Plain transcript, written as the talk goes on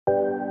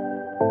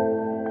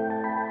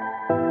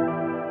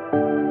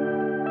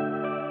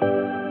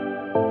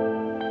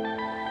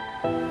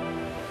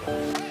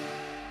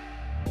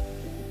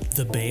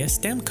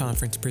STEM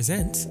Conference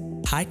presents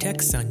High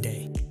Tech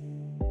Sunday.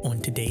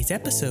 On today's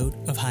episode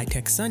of High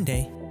Tech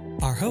Sunday,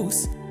 our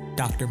hosts,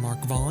 Dr.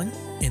 Mark Vaughn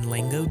and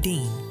Lengo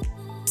Dean,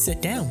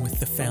 sit down with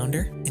the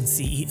founder and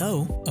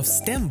CEO of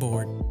STEM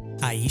Board,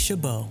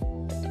 Aisha Bowe.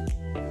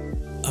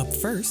 Up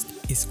first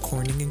is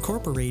Corning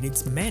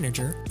Incorporated's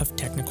Manager of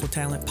Technical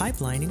Talent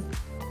Pipelining,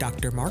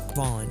 Dr. Mark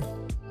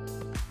Vaughn.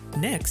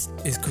 Next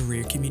is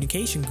Career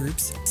Communication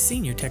Group's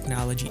Senior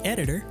Technology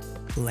Editor,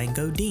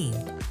 Lengo Dean.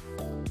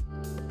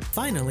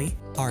 Finally,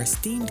 our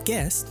esteemed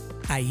guest,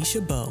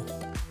 Aisha Bowe.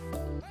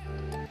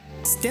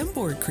 STEM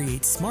Board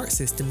creates smart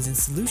systems and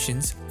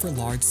solutions for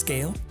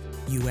large-scale,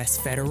 U.S.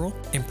 federal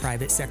and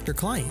private sector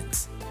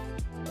clients.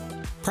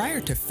 Prior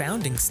to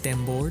founding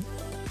STEM Board,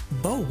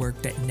 Bowe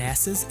worked at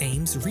NASA's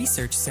Ames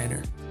Research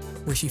Center,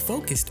 where she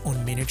focused on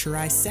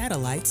miniaturized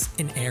satellites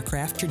and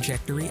aircraft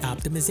trajectory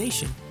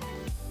optimization.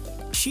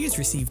 She has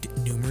received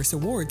numerous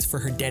awards for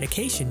her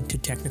dedication to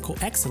technical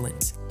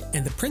excellence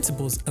and the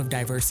principles of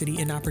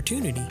diversity and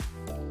opportunity,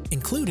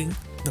 including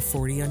the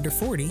 40 Under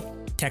 40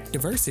 Tech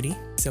Diversity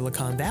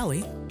Silicon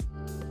Valley,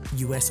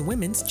 U.S.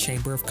 Women's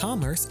Chamber of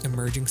Commerce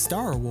Emerging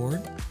Star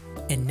Award,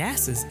 and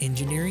NASA's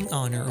Engineering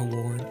Honor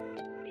Award.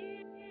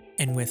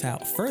 And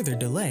without further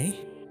delay,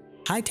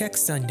 High Tech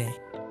Sunday,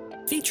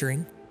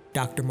 featuring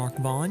Dr. Mark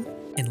Vaughn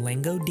and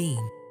Lengo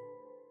Dean.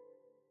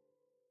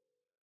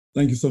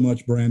 Thank you so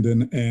much,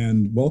 Brandon,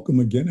 and welcome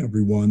again,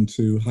 everyone,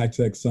 to High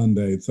Tech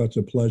Sunday. It's such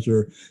a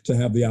pleasure to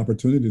have the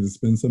opportunity to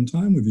spend some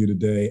time with you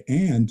today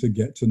and to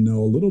get to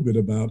know a little bit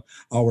about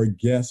our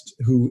guest,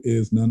 who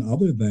is none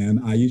other than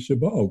Aisha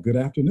Bowe. Good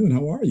afternoon.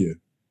 How are you?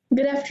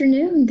 Good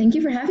afternoon. Thank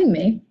you for having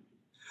me.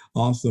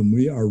 Awesome.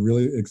 We are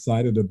really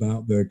excited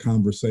about the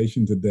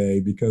conversation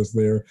today because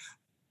there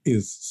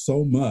is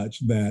so much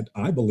that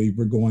I believe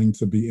we're going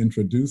to be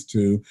introduced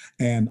to.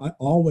 And I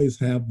always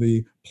have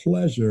the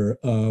pleasure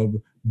of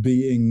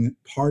being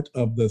part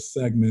of the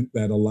segment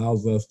that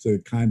allows us to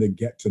kind of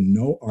get to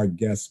know our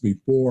guests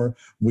before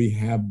we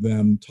have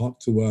them talk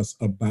to us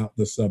about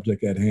the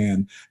subject at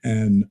hand.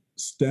 And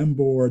STEM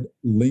Board,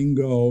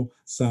 lingo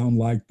sound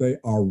like they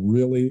are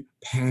really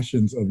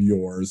passions of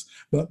yours.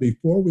 But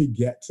before we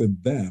get to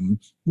them,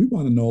 we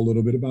want to know a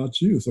little bit about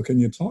you. So can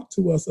you talk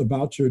to us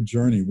about your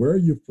journey? Where are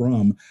you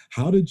from?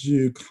 How did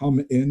you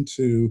come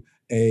into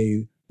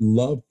a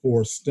love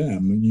for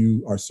STEM?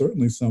 You are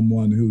certainly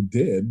someone who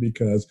did,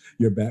 because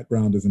your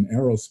background is in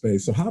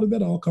aerospace. So how did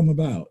that all come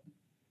about?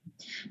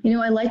 You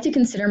know, I like to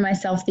consider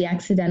myself the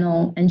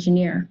accidental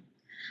engineer.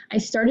 I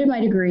started my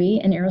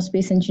degree in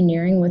aerospace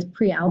engineering with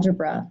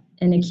pre-algebra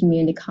in a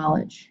community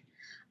college.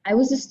 I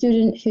was a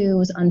student who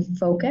was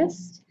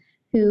unfocused,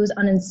 who was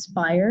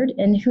uninspired,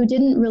 and who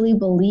didn't really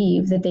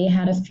believe that they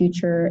had a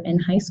future in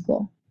high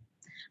school.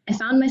 I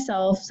found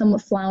myself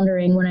somewhat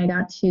floundering when I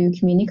got to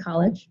community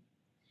college.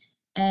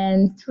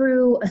 And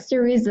through a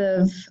series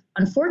of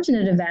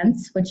unfortunate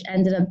events, which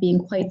ended up being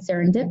quite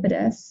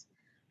serendipitous,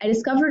 I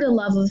discovered a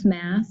love of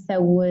math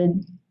that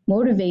would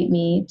motivate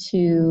me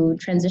to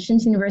transition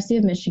to the University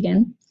of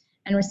Michigan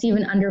and receive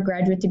an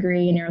undergraduate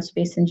degree in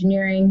aerospace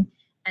engineering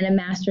and a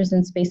master's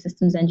in space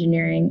systems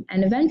engineering,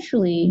 and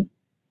eventually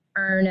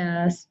earn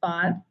a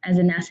spot as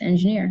a NASA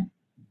engineer.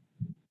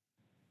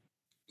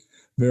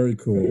 Very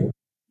cool.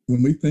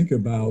 When we think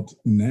about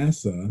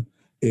NASA,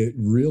 it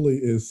really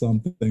is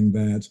something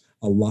that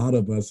a lot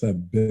of us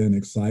have been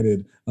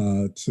excited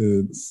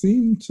to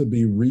seem to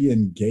be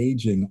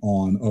re-engaging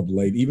on of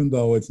late, even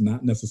though it's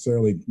not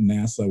necessarily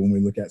NASA when we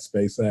look at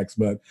SpaceX,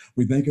 but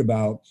we think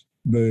about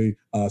the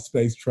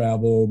space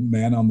travel,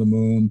 man on the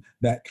moon,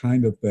 that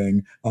kind of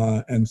thing.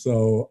 And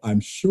so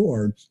I'm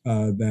sure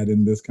that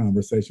in this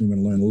conversation, we're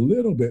going to learn a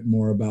little bit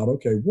more about,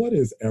 okay, what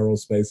is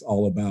aerospace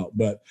all about?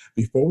 But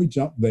before we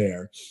jump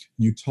there,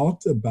 you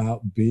talked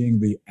about being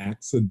the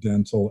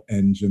accidental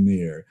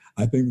engineer.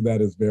 I think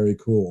that is very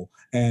cool.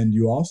 And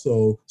you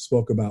also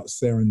spoke about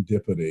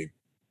serendipity.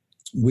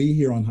 We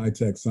here on High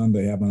Tech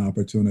Sunday have an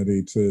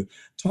opportunity to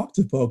talk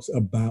to folks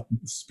about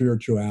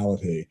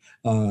spirituality,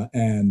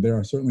 and there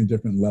are certainly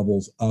different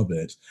levels of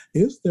it.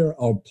 Is there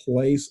a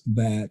place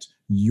that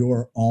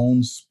your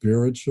own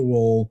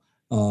spiritual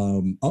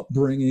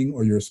upbringing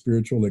or your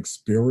spiritual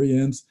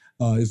experience,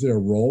 is there a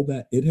role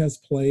that it has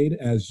played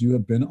as you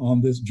have been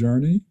on this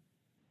journey?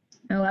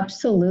 Oh,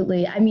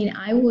 absolutely. I mean,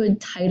 I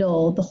would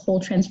title the whole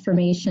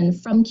transformation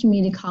from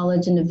community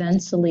college and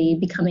eventually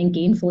becoming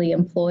gainfully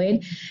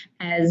employed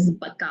as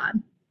 "but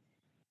God."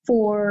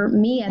 For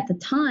me at the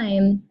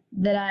time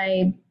that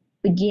I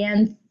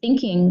began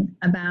thinking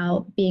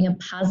about being a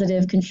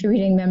positive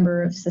contributing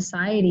member of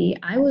society,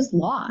 I was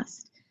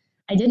lost.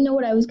 I didn't know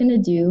what I was going to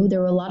do. There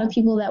were a lot of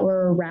people that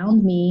were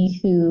around me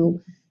who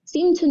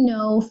seemed to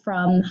know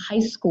from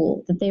high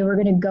school that they were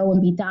going to go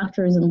and be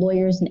doctors and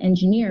lawyers and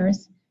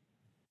engineers.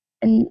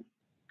 And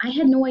I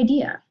had no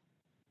idea.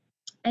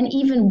 And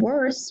even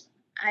worse,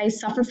 I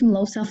suffered from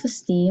low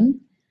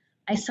self-esteem.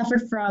 I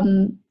suffered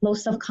from low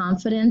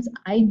self-confidence.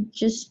 I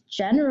just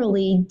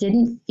generally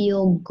didn't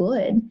feel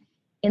good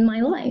in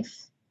my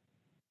life.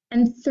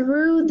 And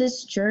through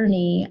this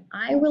journey,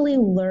 I really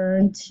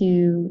learned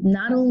to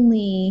not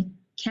only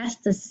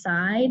cast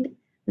aside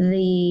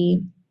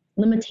the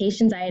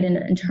limitations I had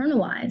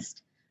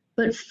internalized,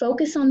 but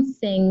focus on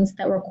things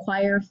that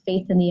require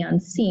faith in the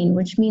unseen,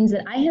 which means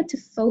that I had to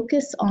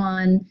focus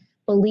on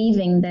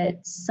believing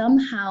that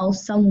somehow,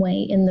 some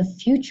way in the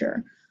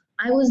future,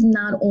 I was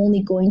not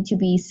only going to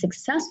be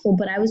successful,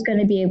 but I was going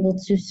to be able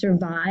to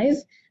survive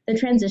the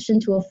transition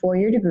to a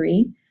 4-year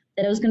degree,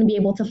 that I was going to be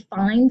able to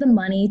find the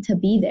money to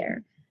be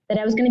there, that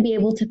I was going to be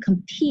able to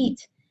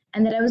compete,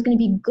 and that I was going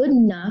to be good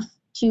enough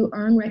to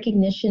earn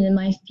recognition in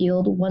my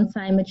field once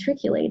I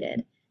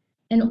matriculated.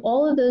 And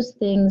all of those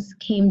things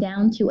came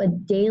down to a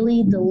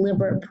daily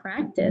deliberate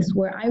practice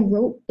where I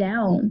wrote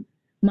down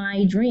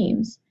my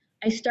dreams.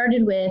 I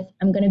started with,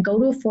 I'm going to go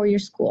to a 4-year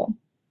school.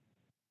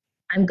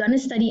 I'm going to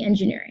study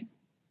engineering.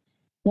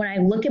 When I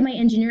look at my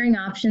engineering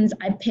options,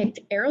 I picked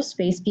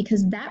aerospace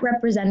because that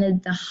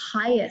represented the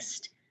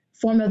highest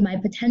form of my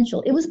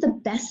potential. It was the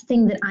best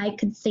thing that I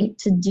could think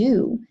to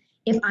do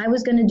if I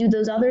was going to do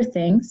those other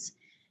things.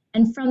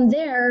 And from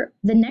there,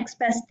 the next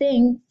best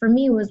thing for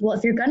me was, well,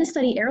 if you're going to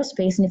study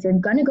aerospace and if you're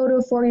going to go to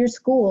a 4-year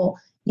school,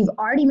 you've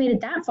already made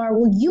it that far,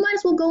 well, you might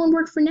as well go and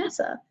work for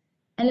NASA.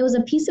 And it was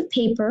a piece of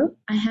paper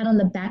I had on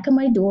the back of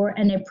my door,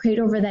 and I prayed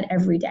over that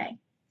every day.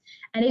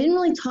 And I didn't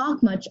really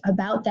talk much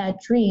about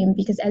that dream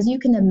because, as you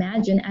can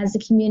imagine, as a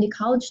community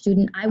college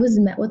student, I was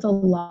met with a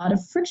lot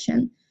of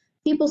friction.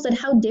 People said,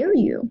 how dare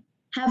you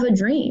have a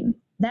dream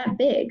that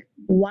big?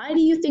 Why do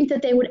you think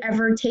that they would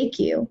ever take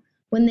you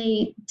when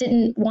they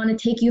didn't want to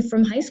take you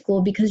from high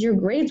school because your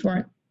grades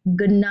weren't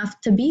good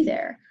enough to be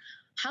there?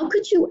 How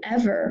could you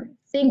ever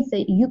think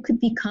that you could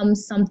become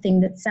something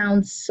that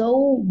sounds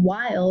so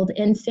wild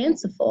and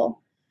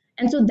fanciful?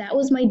 And so that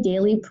was my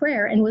daily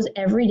prayer. And was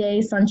every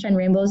day sunshine,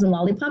 rainbows, and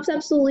lollipops?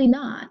 Absolutely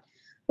not.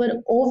 But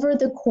over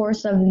the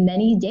course of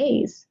many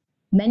days,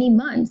 many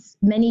months,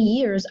 many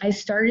years, I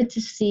started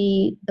to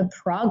see the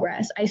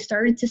progress. I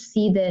started to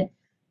see that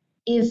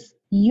if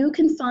you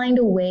can find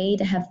a way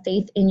to have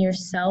faith in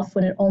yourself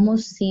when it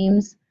almost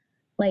seems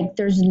like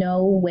there's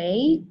no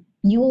way,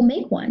 you will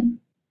make one.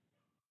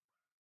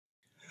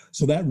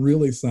 So that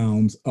really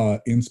sounds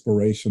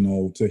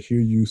inspirational to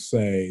hear you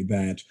say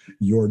that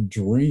your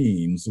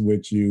dreams,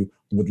 which you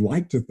would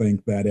like to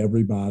think that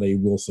everybody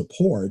will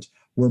support,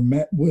 were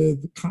met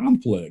with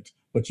conflict,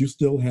 but you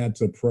still had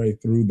to pray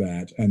through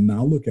that. And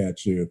now look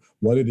at you,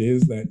 what it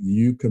is that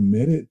you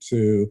committed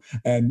to.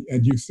 And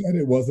you said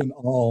it wasn't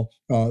all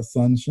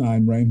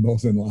sunshine,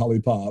 rainbows, and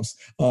lollipops.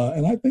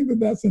 And I think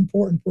that that's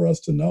important for us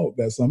to note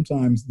that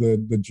sometimes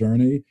the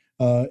journey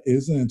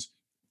isn't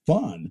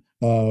fun,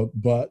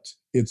 but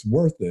it's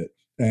worth it.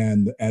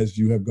 And as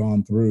you have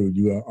gone through,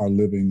 you are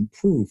living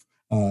proof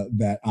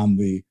that on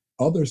the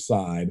other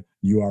side,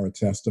 you are a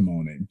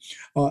testimony.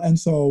 And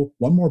so,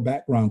 one more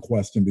background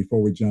question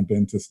before we jump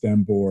into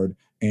STEM board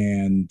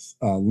and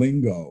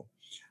lingo.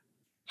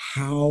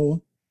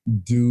 How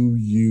do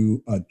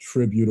you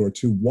attribute, or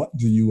to what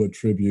do you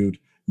attribute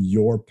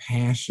your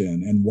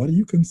passion, and what do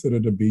you consider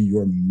to be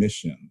your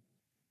mission?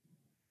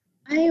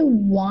 I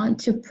want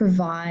to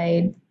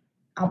provide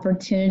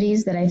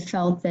opportunities that I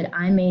felt that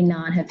I may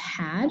not have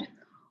had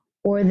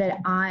or that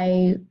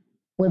I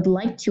would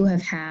like to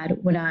have had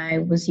when I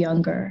was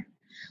younger.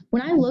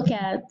 When I look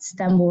at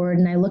STEM board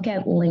and I look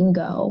at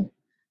Lingo,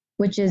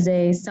 which is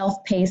a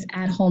self-paced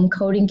at-home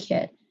coding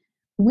kit,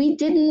 we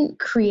didn't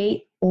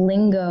create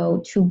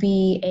Lingo to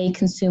be a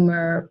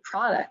consumer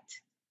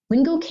product.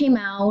 Lingo came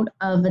out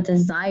of a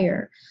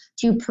desire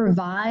to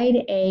provide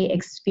a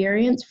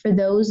experience for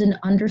those in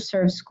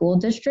underserved school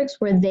districts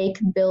where they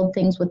could build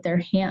things with their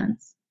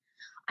hands.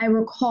 I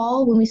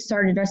recall when we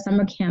started our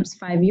summer camps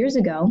 5 years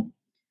ago,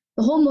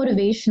 the whole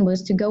motivation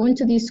was to go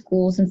into these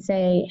schools and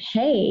say,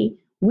 hey,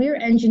 we're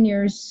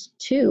engineers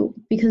too,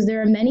 because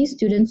there are many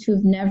students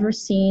who've never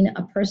seen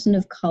a person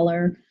of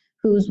color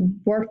who's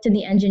worked in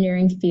the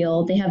engineering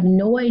field. They have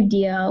no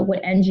idea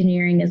what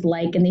engineering is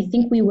like, and they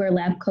think we wear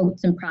lab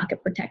coats and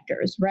pocket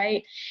protectors,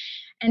 right?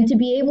 And to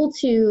be able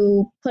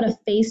to put a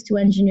face to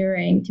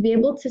engineering, to be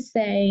able to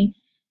say,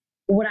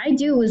 what I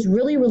do is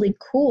really, really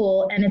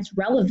cool and it's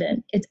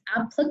relevant, it's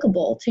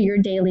applicable to your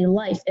daily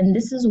life, and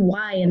this is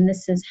why and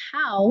this is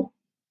how,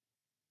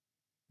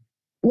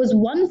 was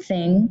one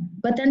thing.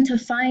 But then to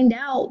find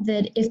out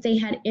that if they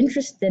had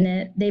interest in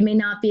it, they may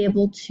not be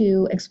able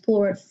to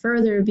explore it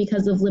further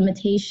because of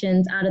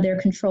limitations out of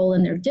their control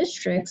in their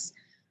districts,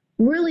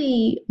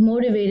 really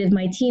motivated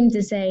my team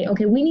to say,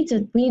 okay, we need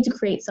to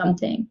create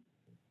something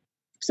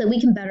so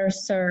we can better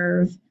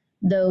serve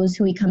those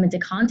who we come into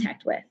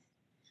contact with.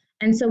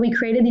 And so we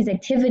created these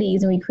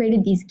activities and we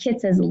created these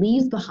kits as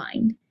leaves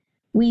behind.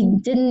 We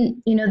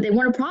didn't, they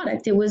weren't a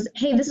product. It was,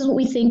 hey, this is what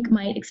we think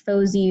might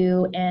expose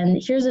you,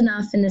 and here's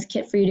enough in this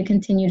kit for you to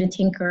continue to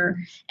tinker,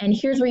 and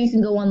here's where you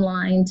can go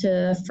online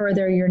to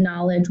further your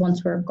knowledge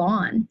once we're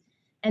gone,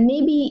 and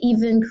maybe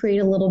even create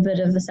a little bit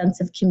of a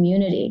sense of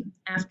community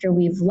after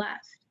we've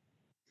left.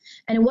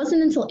 And it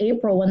wasn't until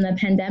April, when the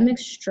pandemic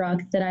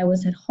struck, that I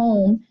was at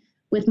home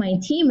with my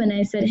team and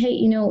I said,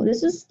 hey,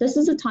 this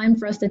is a time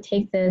for us to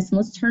take this and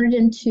let's turn it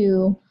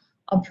into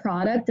a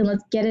product and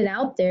let's get it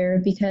out there,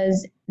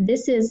 because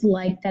this is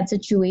like that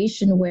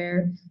situation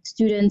where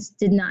students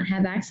did not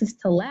have access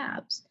to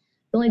labs.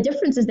 The only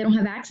difference is they don't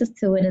have access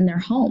to it in their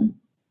home.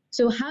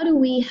 So how do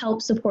we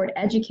help support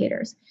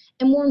educators?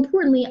 And more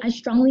importantly, I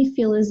strongly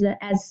feel is that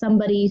as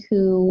somebody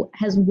who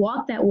has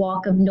walked that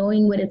walk of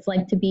knowing what it's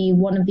like to be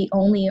one of the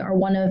only or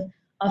one of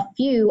a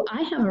few,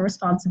 I have a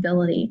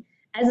responsibility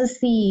as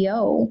a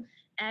CEO,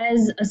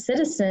 as a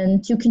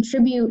citizen, to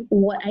contribute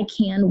what I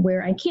can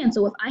where I can.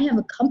 So if I have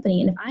a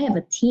company and if I have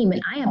a team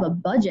and I have a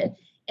budget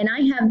and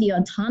I have the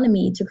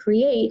autonomy to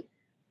create,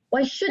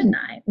 why shouldn't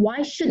I?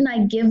 Why shouldn't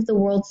I give the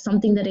world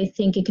something that I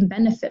think it can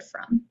benefit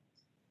from?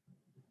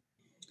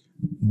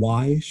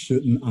 Why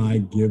shouldn't I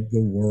give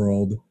the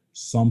world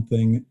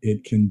something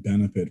it can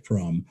benefit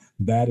from?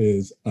 That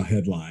is a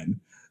headline.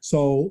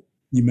 So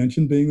you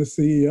mentioned being the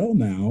CEO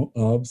now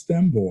of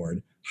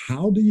STEMboard.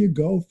 How do you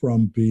go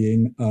from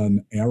being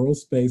an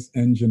aerospace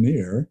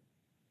engineer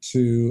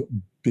to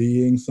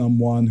being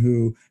someone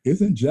who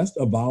isn't just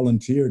a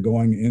volunteer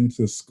going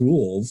into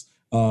schools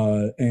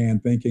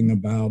and thinking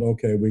about,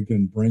 okay, we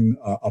can bring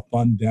a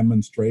fun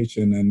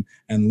demonstration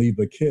and leave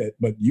a kit,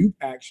 but you've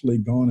actually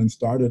gone and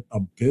started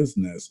a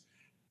business.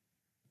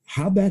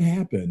 How'd that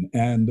happen?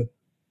 And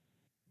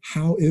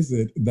how is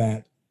it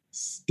that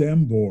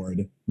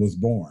STEMboard was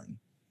born?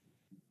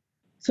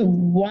 It's a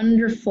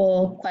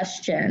wonderful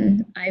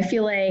question. I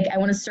feel like I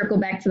want to circle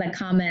back to that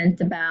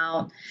comment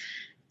about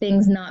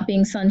things not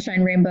being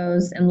sunshine,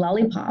 rainbows, and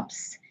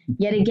lollipops.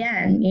 Yet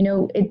again,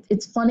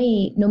 it's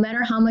funny, no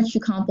matter how much you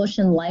accomplish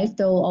in life,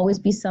 there will always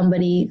be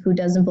somebody who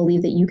doesn't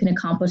believe that you can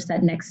accomplish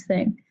that next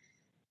thing.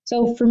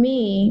 So for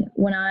me,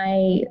 when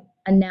I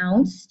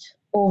announced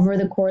over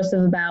the course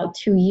of about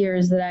 2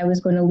 years that I was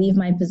going to leave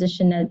my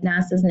position at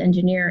NASA as an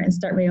engineer and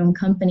start my own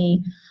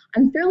company,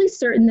 I'm fairly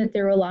certain that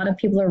there were a lot of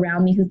people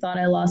around me who thought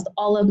I lost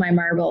all of my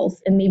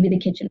marbles and maybe the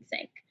kitchen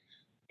sink.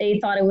 They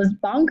thought it was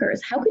bonkers.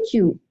 How could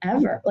you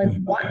ever? Like,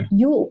 what?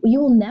 You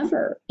will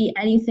never be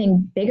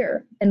anything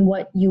bigger than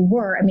what you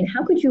were. I mean,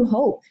 how could you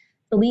hope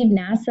to leave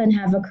NASA and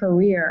have a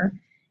career?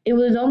 It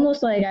was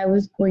almost like I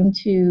was going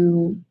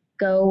to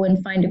go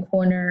and find a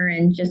corner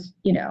and just,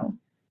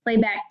 play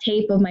back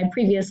tape of my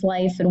previous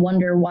life and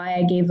wonder why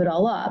I gave it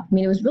all up. I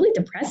mean, it was really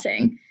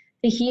depressing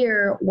to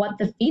hear what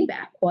the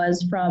feedback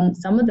was from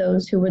some of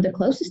those who were the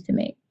closest to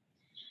me.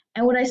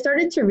 And what I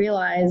started to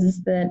realize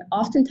is that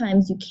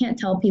oftentimes you can't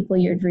tell people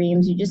your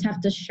dreams, you just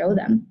have to show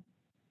them.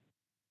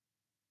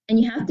 And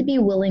you have to be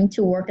willing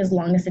to work as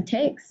long as it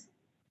takes.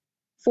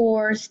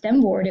 For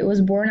STEMboard, it was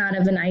born out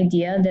of an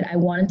idea that I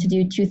wanted to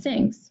do two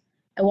things.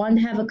 I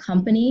wanted to have a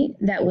company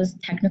that was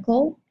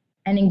technical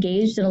and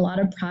engaged in a lot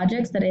of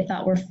projects that I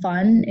thought were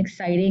fun,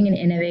 exciting, and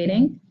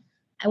innovating.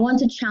 I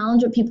wanted to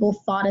challenge what people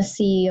thought a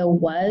CEO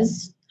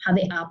was, how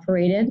they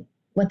operated,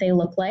 what they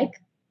look like.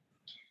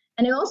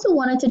 And I also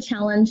wanted to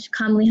challenge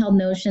commonly held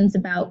notions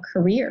about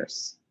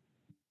careers.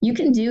 You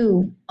can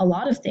do a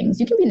lot of things.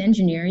 You can be an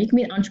engineer, you can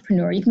be an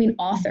entrepreneur, you can be an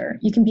author,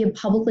 you can be a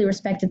publicly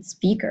respected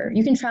speaker,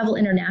 you can travel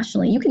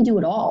internationally, you can do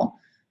it all.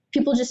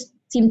 People just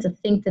seem to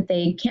think that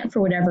they can't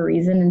for whatever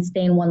reason and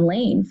stay in one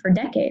lane for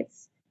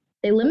decades.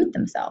 They limit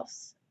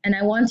themselves. And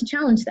I wanted to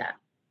challenge that.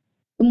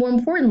 But more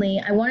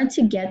importantly, I wanted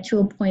to get to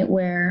a point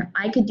where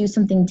I could do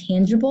something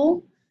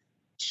tangible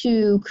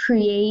to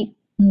create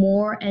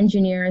more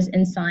engineers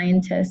and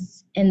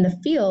scientists in the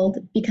field,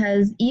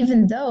 because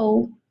even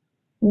though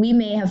we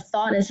may have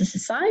thought as a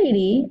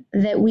society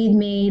that we'd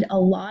made a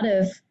lot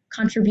of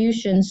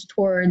contributions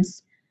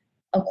towards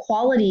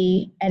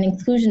equality and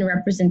inclusion and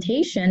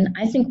representation,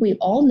 I think we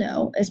all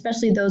know,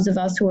 especially those of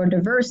us who are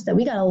diverse, that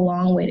we got a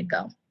long way to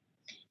go.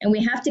 And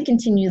we have to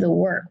continue the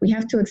work. We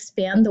have to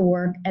expand the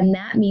work. And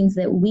that means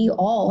that we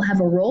all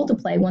have a role to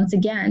play, once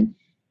again,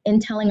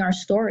 in telling our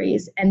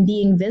stories and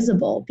being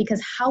visible.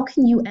 Because how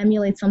can you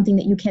emulate something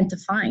that you can't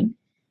define?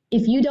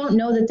 If you don't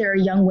know that there are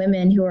young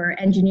women who are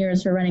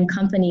engineers who are running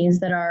companies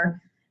that are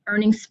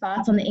earning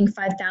spots on the Inc.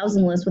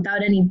 5000 list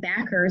without any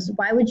backers,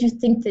 why would you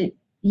think that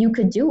you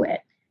could do it?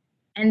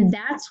 And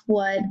that's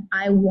what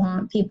I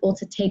want people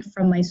to take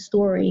from my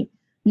story.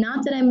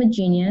 Not that I'm a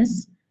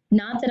genius,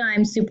 not that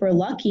I'm super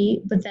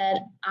lucky, but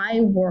that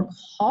I work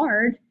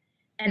hard,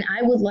 and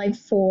I would like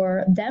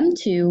for them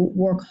to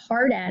work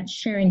hard at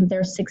sharing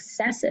their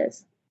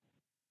successes,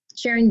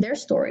 sharing their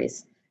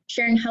stories,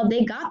 sharing how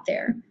they got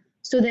there,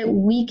 so that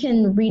we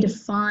can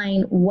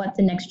redefine what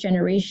the next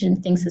generation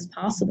thinks is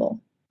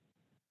possible.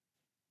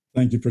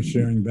 Thank you for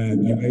sharing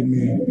that. You made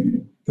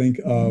me think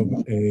of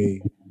a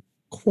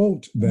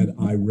quote that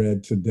I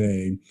read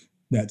today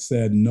that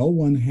said, no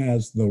one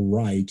has the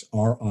right,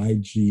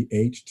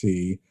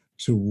 R-I-G-H-T,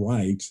 to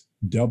write,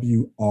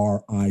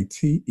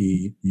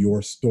 W-R-I-T-E,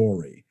 your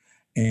story.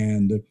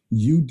 And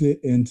you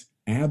didn't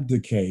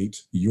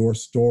abdicate your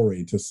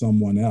story to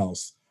someone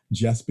else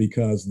just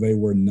because they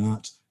were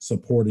not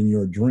supporting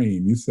your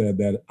dream. You said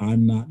that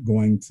I'm not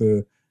going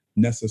to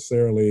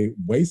necessarily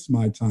waste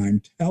my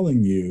time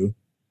telling you,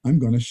 I'm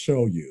going to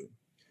show you.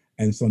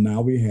 And so now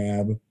we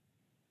have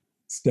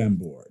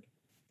STEMboard.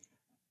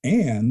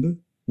 And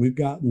we've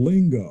got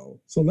Lingo.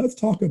 So let's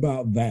talk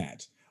about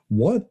that.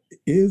 What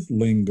is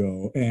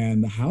Lingo,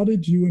 and how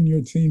did you and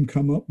your team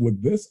come up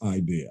with this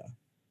idea?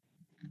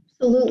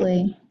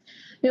 Absolutely.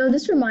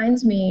 This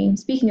reminds me,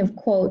 speaking of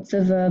quotes,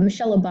 of a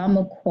Michelle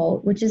Obama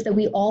quote, which is that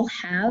we all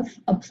have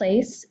a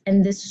place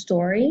in this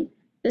story,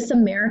 this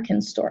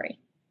American story.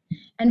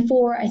 And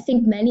for, I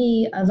think,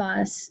 many of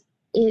us,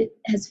 it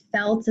has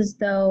felt as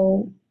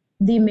though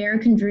the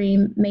American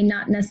dream may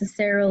not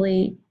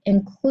necessarily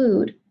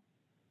include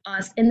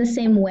us in the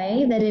same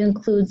way that it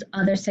includes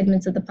other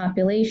segments of the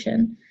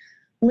population.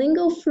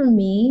 Lingo for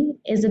me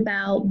is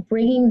about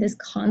bringing this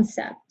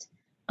concept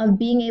of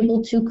being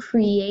able to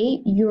create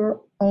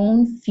your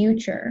own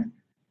future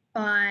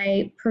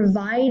by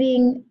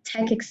providing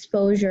tech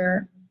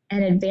exposure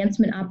and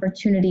advancement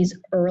opportunities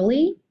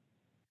early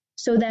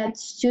so that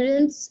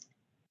students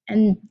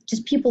and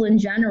just people in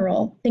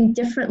general think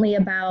differently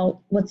about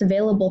what's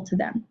available to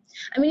them.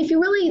 I mean, if you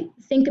really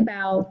think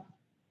about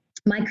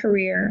my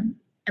career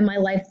and my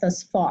life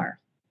thus far,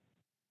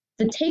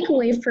 the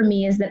takeaway for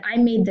me is that I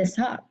made this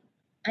up.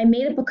 I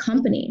made up a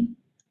company.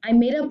 I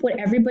made up what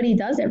everybody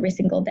does every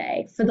single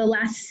day for the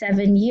last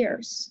 7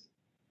 years.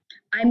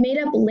 I made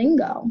up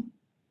Lingo.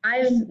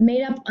 I've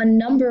made up a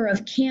number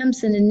of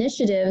camps and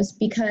initiatives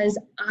because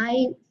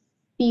I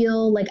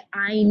feel like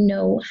I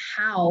know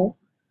how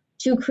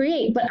to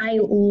create, but I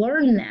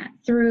learned that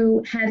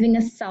through having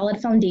a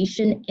solid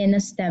foundation in a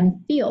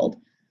STEM field.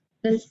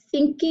 The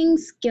thinking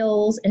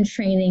skills and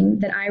training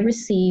that I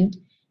received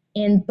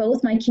in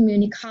both my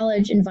community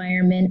college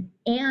environment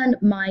and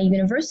my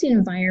university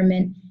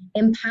environment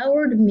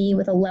empowered me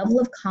with a level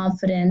of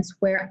confidence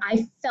where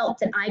I felt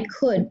that I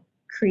could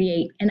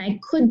create and I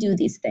could do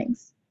these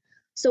things.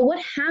 So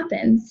what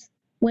happens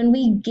when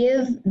we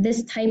give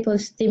this type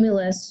of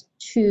stimulus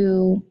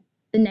to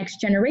the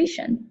next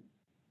generation?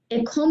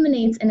 It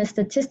culminates in a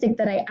statistic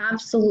that I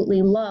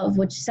absolutely love,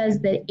 which says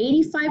that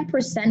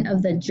 85%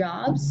 of the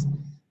jobs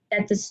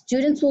that the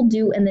students will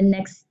do in the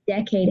next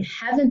decade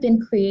haven't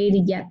been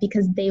created yet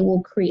because they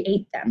will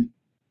create them.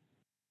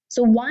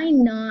 So why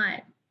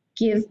not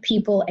give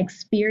people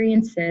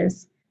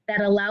experiences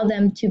that allow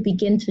them to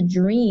begin to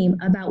dream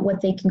about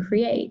what they can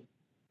create?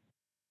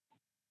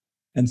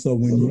 And so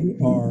when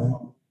you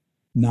are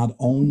not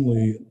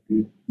only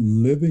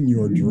living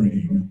your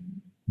dream,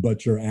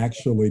 but you're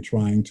actually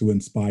trying to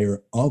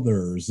inspire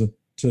others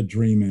to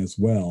dream as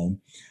well,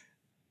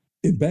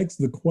 it begs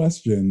the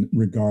question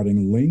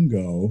regarding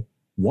Lingo,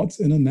 what's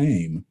in a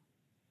name?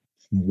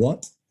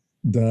 What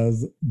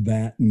does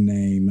that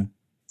name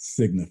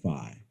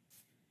signify?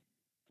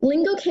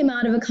 Lingo came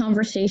out of a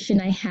conversation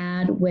I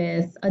had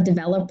with a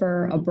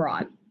developer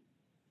abroad.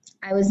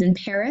 I was in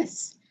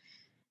Paris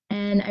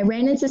and I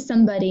ran into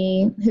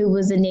somebody who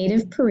was a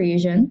native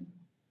Parisian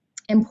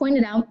and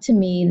pointed out to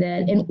me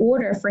that in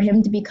order for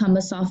him to become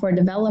a software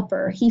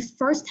developer, he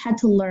first had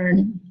to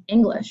learn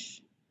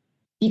English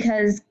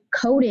because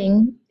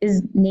coding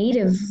is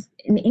native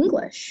in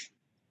English.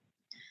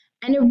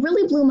 And it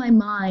really blew my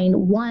mind,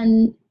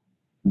 one,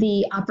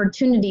 the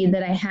opportunity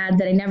that I had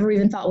that I never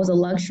even thought was a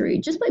luxury.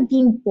 Just by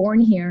being born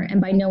here and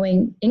by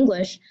knowing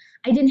English,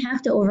 I didn't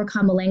have to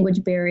overcome a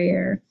language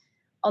barrier,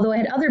 although I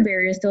had other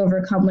barriers to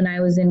overcome when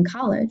I was in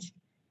college.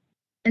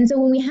 And so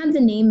when we had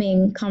the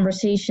naming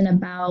conversation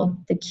about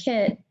the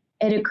kit,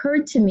 it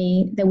occurred to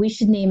me that we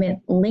should name it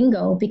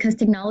Lingo because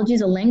technology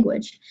is a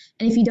language.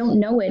 And if you don't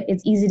know it,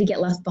 it's easy to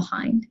get left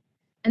behind.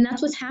 And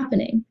that's what's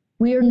happening.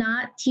 We are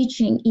not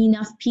teaching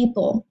enough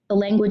people the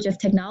language of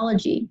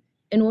technology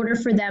in order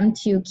for them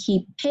to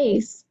keep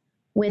pace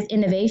with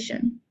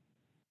innovation.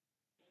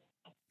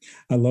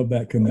 I love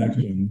that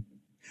connection.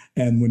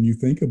 And when you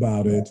think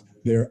about it,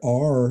 there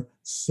are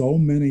so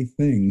many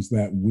things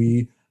that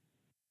we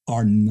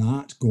are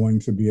not going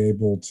to be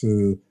able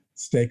to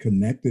stay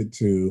connected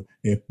to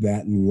if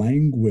that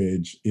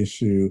language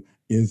issue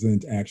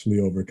isn't actually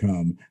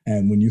overcome.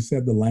 And when you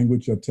said the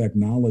language of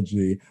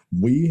technology,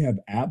 we have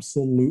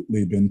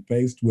absolutely been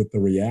faced with the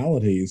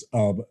realities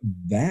of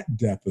that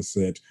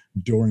deficit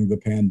during the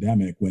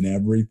pandemic when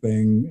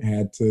everything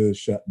had to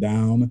shut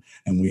down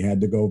and we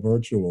had to go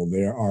virtual.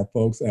 There are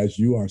folks, as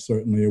you are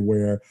certainly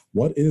aware,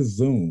 what is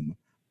Zoom?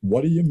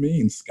 What do you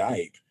mean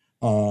Skype?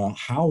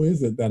 How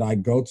is it that I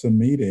go to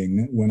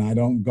meeting when I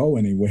don't go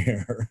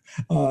anywhere?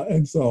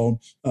 And so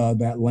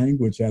that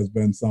language has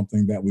been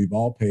something that we've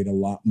all paid a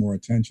lot more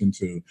attention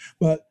to.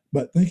 But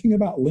thinking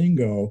about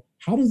Lingo,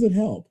 how does it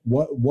help?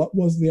 What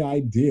was the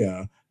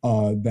idea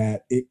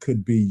that it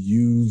could be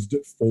used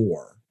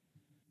for?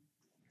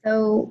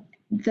 So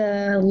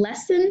the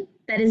lesson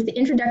that is the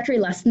introductory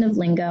lesson of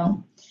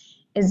Lingo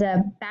is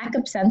a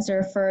backup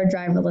sensor for a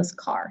driverless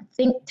car.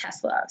 Think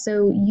Tesla.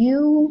 So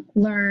you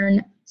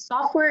learn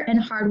software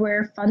and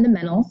hardware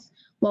fundamentals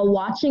while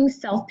watching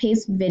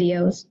self-paced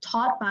videos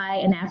taught by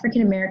an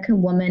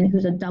African-American woman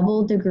who's a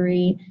double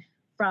degree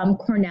from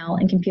Cornell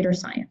in computer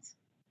science.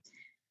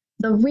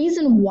 The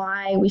reason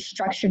why we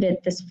structured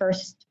it this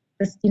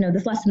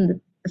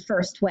lesson the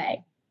first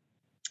way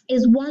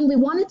is one, we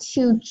wanted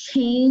to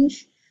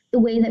change the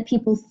way that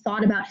people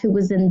thought about who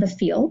was in the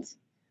field,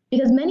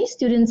 because many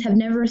students have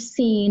never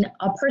seen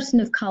a person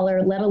of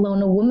color, let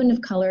alone a woman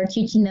of color,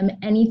 teaching them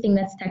anything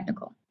that's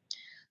technical.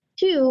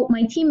 Two,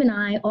 my team and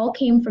I all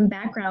came from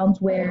backgrounds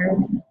where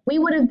we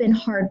would have been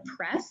hard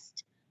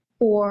pressed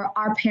for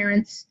our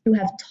parents to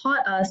have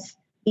taught us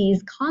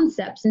these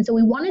concepts. And so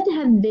we wanted to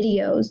have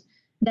videos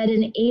that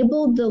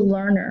enabled the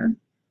learner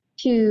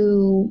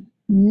to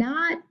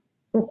not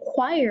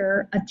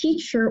require a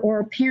teacher or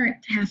a parent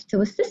to have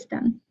to assist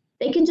them.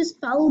 They can just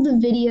follow the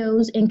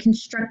videos and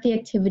construct the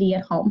activity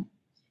at home.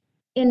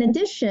 In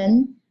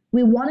addition,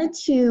 we wanted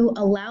to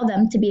allow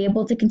them to be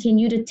able to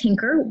continue to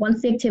tinker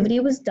once the activity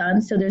was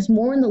done. So there's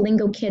more in the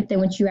Lingo kit than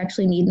what you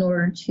actually need in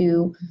order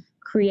to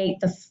create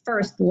the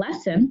first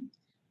lesson.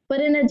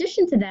 But in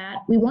addition to that,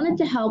 we wanted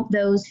to help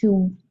those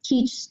who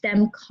teach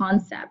STEM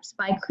concepts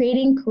by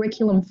creating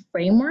curriculum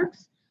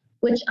frameworks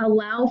which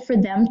allow for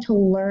them to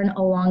learn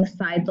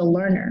alongside the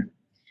learner.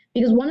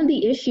 Because one of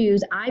the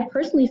issues I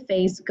personally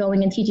faced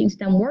going and teaching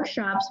STEM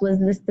workshops was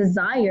this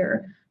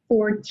desire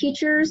for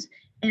teachers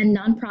and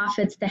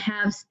nonprofits to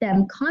have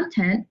STEM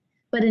content,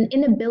 but an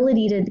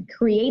inability to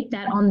create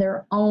that on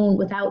their own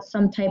without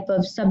some type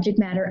of subject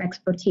matter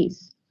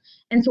expertise.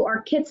 And so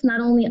our kits not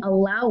only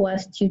allow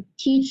us to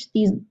teach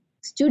these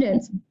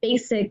students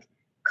basic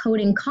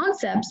coding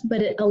concepts,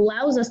 but it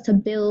allows us to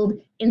build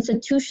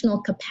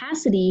institutional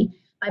capacity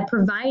by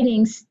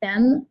providing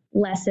STEM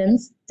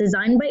lessons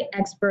designed by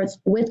experts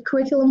with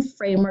curriculum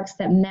frameworks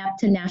that map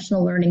to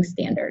national learning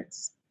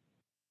standards.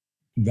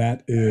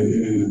 That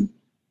is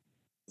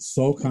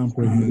so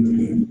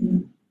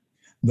comprehensive.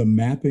 The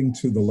mapping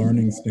to the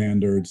learning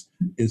standards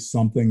is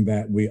something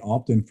that we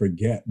often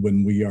forget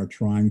when we are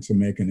trying to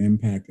make an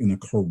impact in a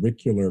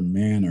curricular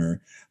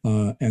manner.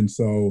 And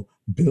so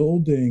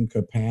building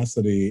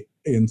capacity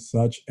in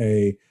such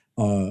a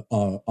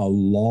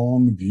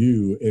long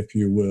view, if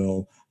you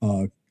will,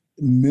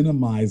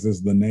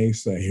 minimizes the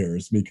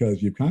naysayers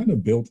because you kind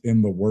of built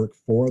in the work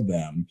for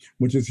them,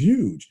 which is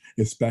huge,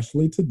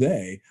 especially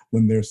today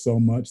when there's so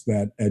much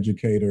that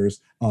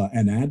educators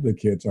and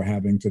advocates are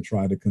having to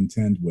try to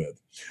contend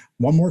with.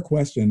 One more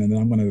question, and then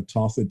I'm going to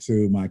toss it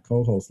to my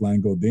co-host,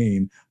 Lango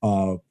Dean,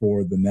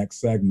 for the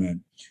next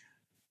segment.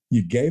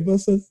 You gave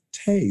us a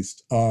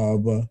taste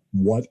of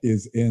what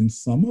is in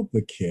some of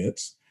the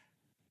kits.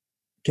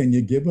 Can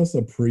you give us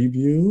a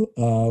preview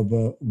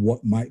of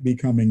what might be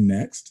coming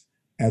next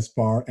as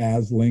far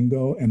as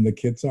Lingo and the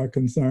kits are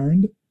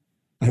concerned?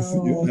 I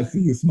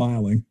see you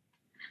smiling.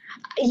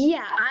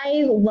 Yeah,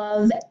 I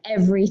love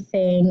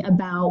everything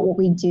about what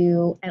we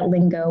do at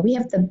Lingo. We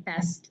have the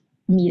best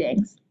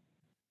meetings.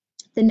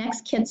 The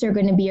next kits are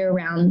going to be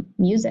around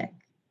music.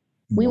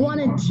 We want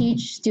to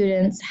teach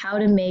students how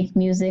to make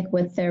music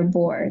with their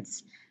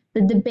boards.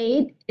 The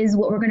debate is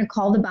what we're going to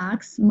call the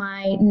box.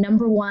 My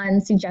number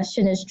one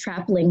suggestion is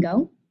Trap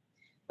Lingo.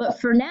 But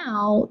for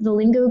now, the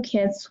Lingo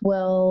kits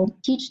will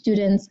teach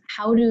students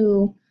how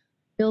to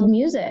build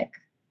music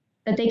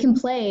that they can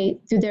play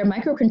through their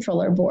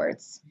microcontroller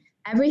boards.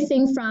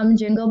 Everything from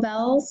Jingle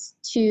Bells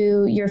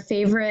to your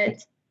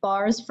favorite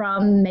bars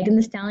from Megan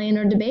Thee Stallion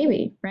or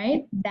DaBaby,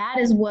 right? That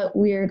is what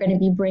we're going to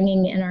be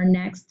bringing in our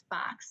next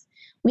box.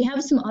 We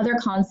have some other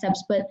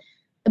concepts, but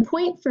the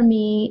point for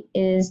me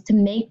is to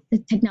make the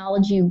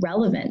technology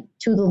relevant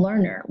to the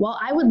learner. While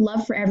I would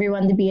love for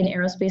everyone to be an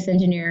aerospace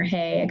engineer,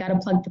 hey, I got to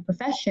plug the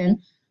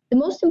profession, the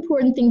most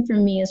important thing for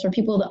me is for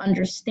people to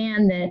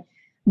understand that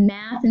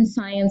math and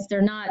science,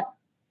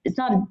 it's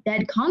not a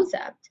dead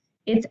concept.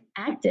 It's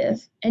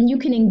active and you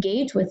can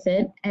engage with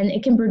it and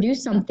it can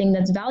produce something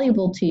that's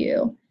valuable to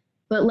you.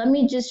 But let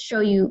me show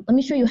you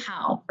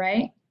how,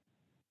 right?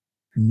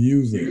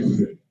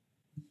 Music.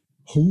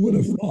 Who would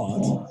have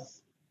thought?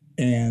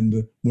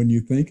 And when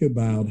you think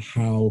about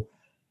how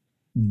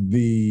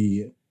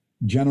the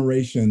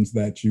generations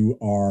that you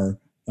are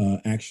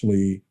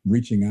actually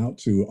reaching out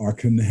to are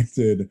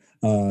connected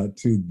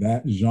to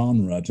that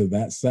genre, to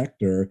that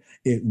sector,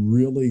 it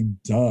really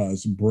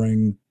does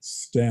bring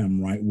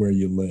STEM right where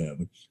you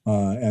live.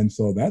 And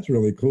so that's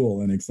really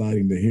cool and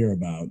exciting to hear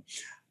about.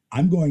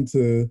 I'm going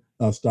to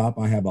stop.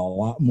 I have a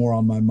lot more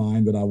on my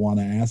mind that I want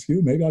to ask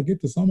you. Maybe I'll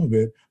get to some of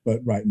it, but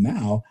right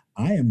now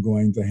I am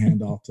going to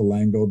hand off to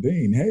Lango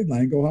Dean. Hey,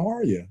 Lango, how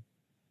are you?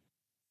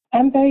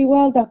 I'm very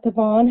well, Dr.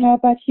 Vaughn. How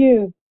about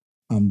you?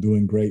 I'm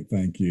doing great,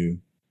 thank you.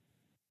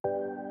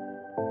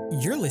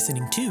 You're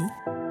listening to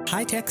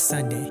High Tech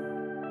Sunday,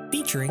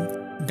 featuring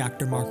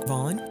Dr. Mark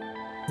Vaughn,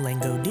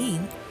 Lango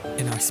Dean,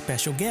 and our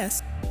special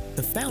guest,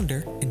 the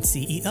founder and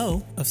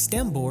CEO of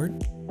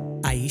STEMboard,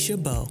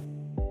 Aisha Bowe.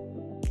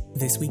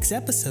 This week's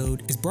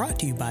episode is brought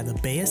to you by the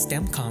Bay of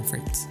STEM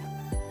Conference.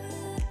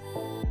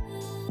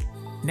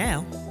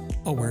 Now,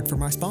 a word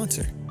from our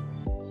sponsor.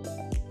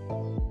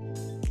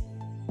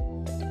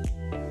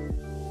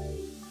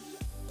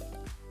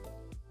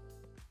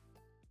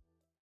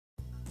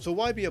 So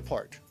why be a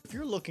part? If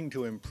you're looking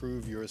to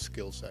improve your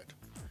skill set,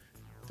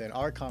 then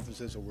our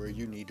conferences are where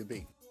you need to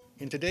be.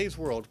 In today's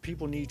world,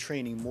 people need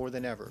training more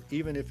than ever,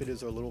 even if it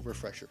is a little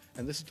refresher,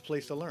 and this is the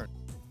place to learn.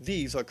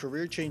 These are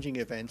career-changing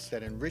events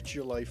that enrich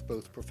your life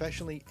both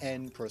professionally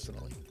and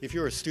personally. If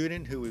you're a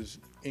student who is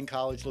in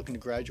college looking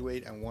to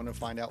graduate and want to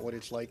find out what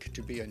it's like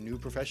to be a new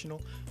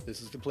professional,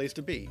 this is the place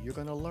to be. You're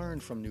going to learn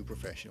from new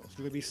professionals.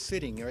 You're going to be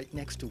sitting right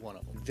next to one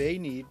of them. They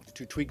need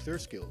to tweak their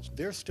skills.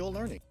 They're still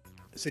learning.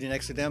 Sitting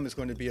next to them is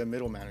going to be a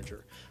middle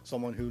manager,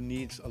 someone who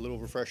needs a little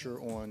refresher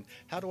on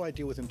how do I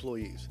deal with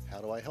employees?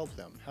 How do I help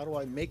them? How do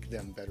I make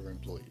them better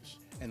employees?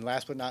 And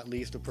last but not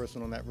least, the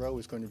person on that row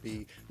is going to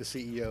be the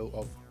CEO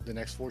of the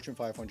next Fortune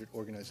 500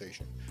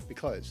 organization,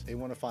 because they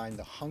want to find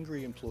the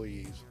hungry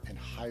employees and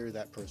hire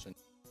that person.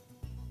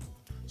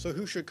 So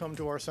who should come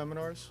to our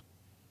seminars?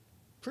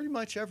 Pretty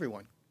much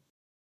everyone.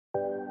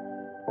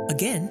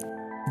 Again,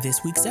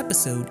 this week's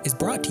episode is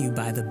brought to you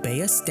by the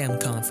BEA STEM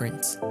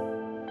Conference.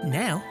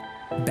 Now,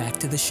 back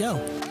to the show.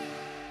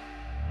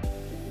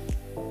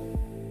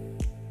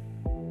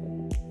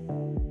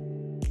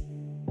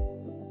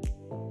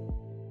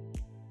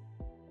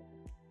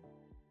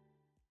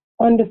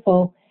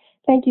 Wonderful.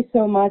 Thank you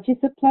so much.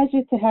 It's a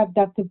pleasure to have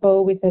Dr.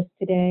 Bowe with us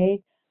today.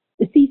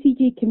 The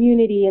CCG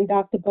community and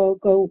Dr. Bowe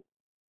go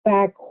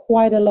back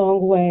quite a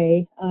long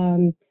way,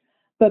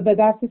 but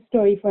that's a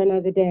story for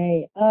another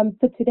day.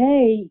 For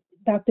today,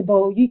 Dr.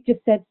 Bowe, you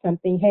just said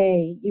something.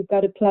 Hey, you've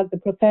got to plug the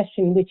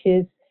profession, which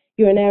is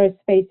you're an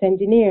aerospace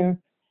engineer.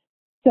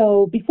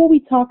 So before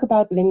we talk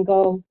about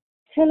lingo,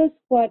 tell us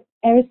what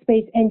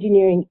aerospace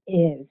engineering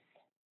is.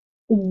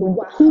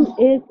 Wow. Who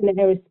is an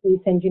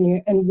aerospace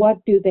engineer and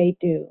what do they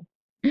do?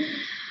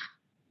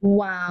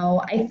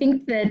 Wow. I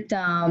think that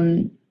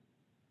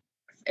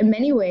in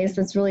many ways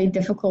that's really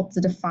difficult to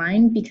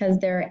define because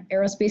there are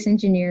aerospace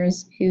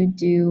engineers who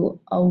do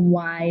a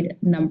wide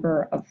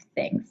number of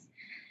things.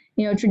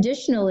 You know,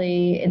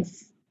 traditionally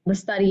it's the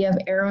study of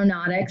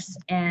aeronautics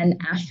and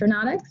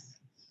astronautics.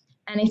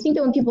 And I think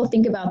that when people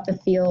think about the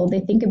field, they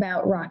think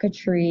about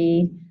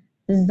rocketry,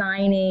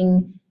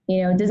 designing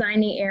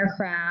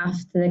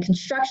aircraft, the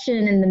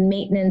construction and the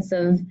maintenance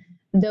of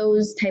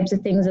those types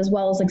of things, as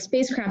well as like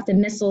spacecraft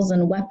and missiles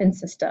and weapon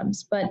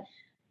systems. But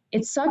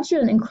it's such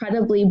an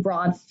incredibly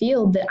broad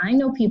field that I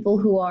know people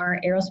who are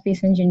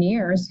aerospace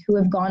engineers who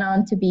have gone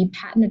on to be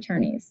patent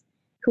attorneys,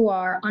 who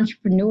are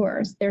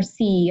entrepreneurs, they're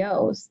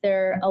CEOs,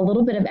 they're a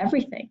little bit of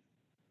everything.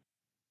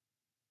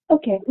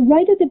 Okay,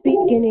 right at the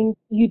beginning,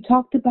 you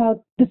talked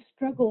about the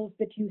struggles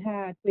that you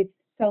had with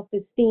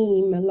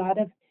self-esteem. A lot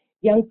of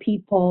young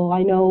people,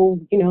 I know,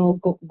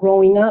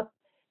 growing up,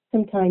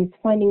 sometimes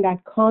finding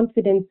that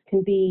confidence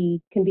can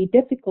be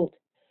difficult.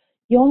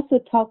 You also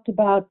talked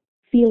about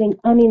feeling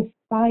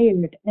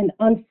uninspired and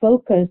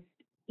unfocused,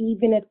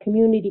 even at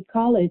community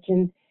college.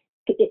 And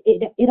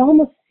it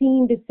almost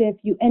seemed as if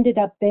you ended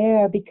up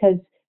there because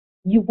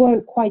you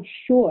weren't quite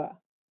sure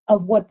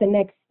of what the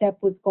next step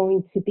was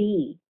going to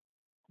be.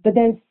 But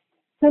then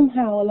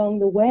somehow along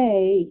the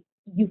way,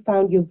 you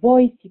found your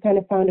voice, you kind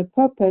of found a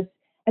purpose,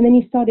 and then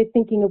you started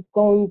thinking of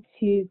going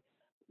to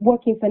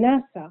working for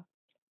NASA.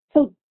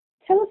 So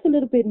tell us a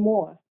little bit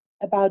more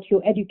about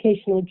your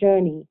educational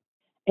journey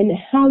and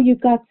how you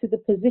got to the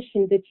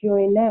position that you're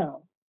in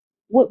now.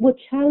 What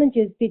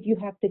challenges did you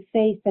have to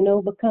face and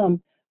overcome,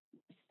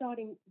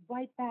 starting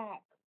right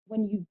back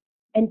when you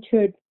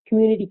entered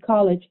community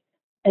college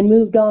and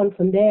moved on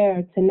from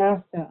there to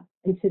NASA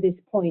and to this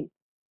point?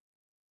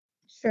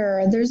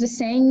 Sure. There's a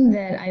saying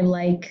that I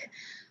like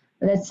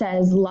that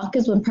says, luck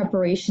is when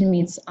preparation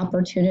meets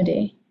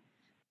opportunity.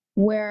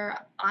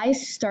 Where I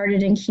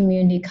started in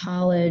community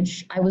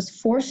college, I was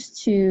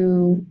forced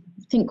to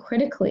think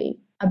critically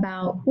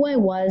about who I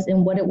was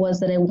and what it was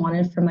that I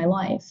wanted for my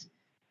life.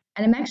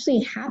 And I'm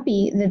actually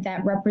happy that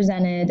that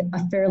represented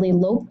a fairly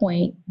low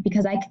point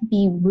because I could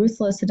be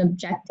ruthless and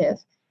objective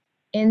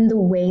in the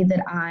way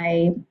that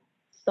I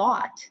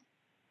thought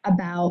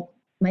about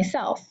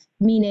myself,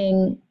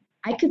 meaning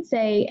I could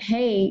say,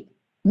 hey,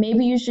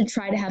 maybe you should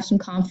try to have some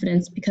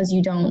confidence because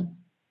you don't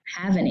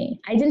have any.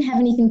 I didn't have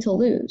anything to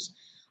lose.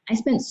 I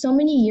spent so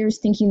many years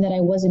thinking that I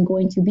wasn't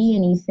going to be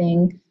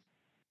anything.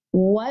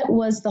 What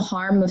was the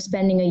harm of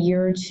spending a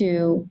year or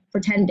two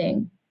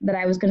pretending that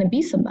I was going to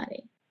be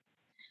somebody?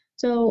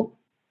 So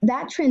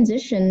that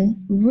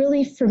transition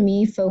really for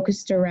me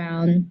focused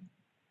around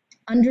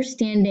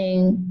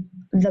understanding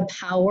the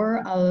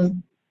power of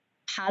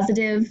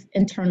positive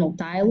internal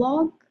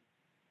dialogue,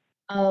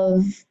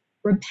 of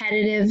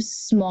repetitive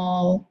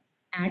small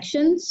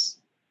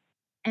actions,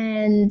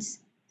 and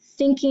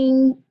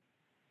thinking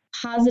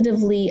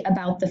positively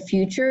about the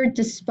future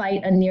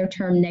despite a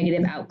near-term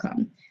negative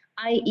outcome.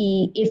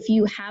 I.e., if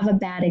you have a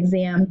bad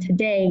exam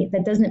today,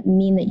 that doesn't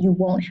mean that you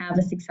won't have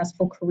a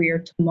successful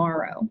career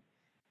tomorrow.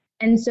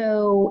 And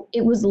so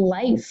it was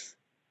life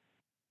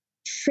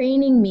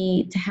training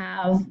me to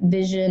have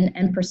vision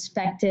and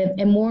perspective,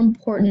 and more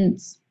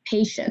important,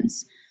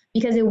 patience,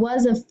 because it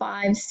was a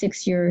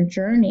 5-6 year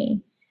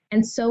journey.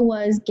 And so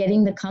was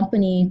getting the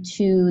company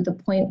to the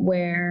point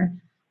where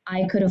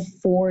I could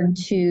afford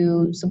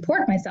to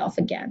support myself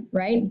again,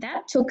 right?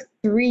 That took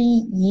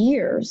 3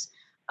 years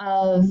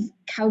of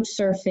couch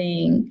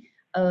surfing,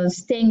 of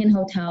staying in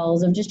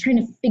hotels, of just trying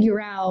to figure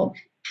out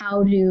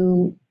how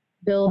to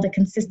build a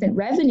consistent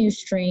revenue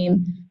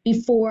stream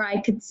before I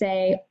could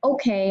say,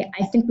 okay,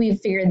 I think we've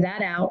figured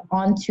that out,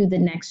 on to the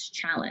next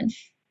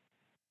challenge.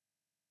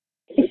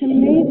 It's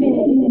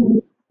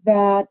amazing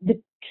that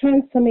the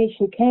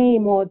transformation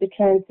came or the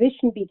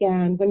transition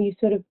began when you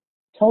sort of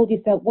told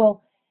yourself,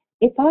 well,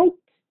 if I,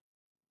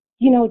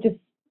 just,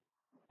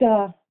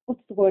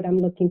 what's the word I'm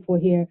looking for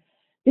here?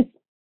 Just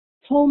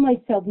told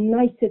myself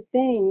nicer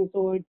things,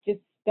 or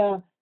just,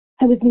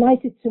 I was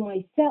nicer to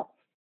myself,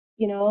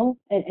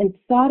 and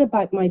thought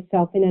about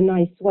myself in a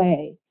nice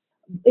way.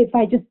 If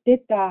I just did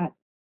that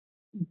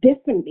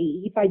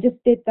differently, if I just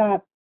did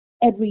that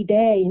every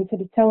day,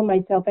 instead of telling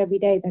myself every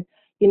day that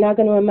you're not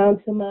going to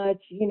amount to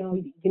much, you're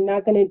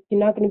not going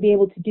to be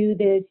able to do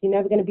this, you're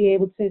never going to be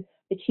able to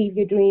achieve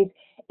your dreams.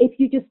 If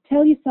you just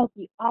tell yourself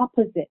the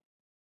opposite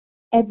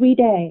every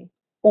day,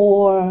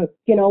 or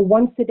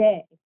once a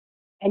day,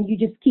 and you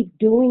just keep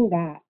doing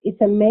that,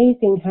 it's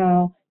amazing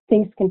how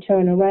things can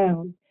turn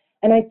around.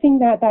 And I think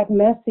that that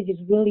message is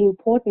really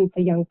important for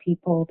young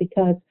people,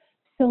 because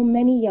so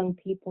many young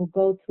people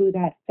go through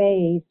that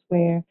phase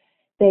where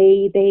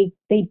they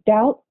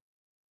doubt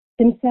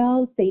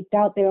themselves, they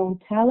doubt their own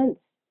talents,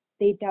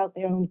 they doubt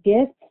their own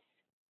gifts,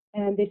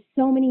 and there's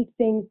so many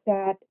things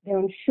that they're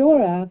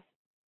unsure of,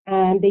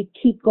 and they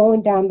keep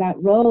going down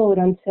that road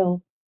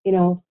until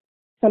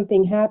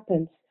something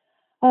happens.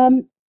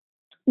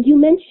 You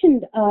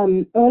mentioned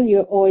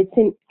earlier, or I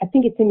think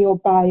it's in your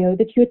bio,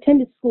 that you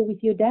attended school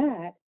with your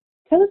dad.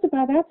 Tell us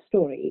about that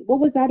story. What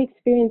was that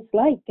experience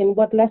like, and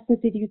what lessons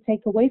did you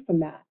take away from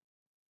that?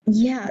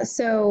 Yeah,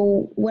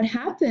 so what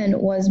happened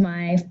was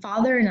my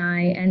father and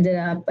I ended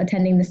up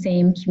attending the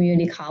same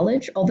community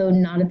college, although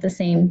not at the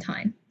same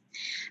time.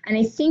 And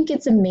I think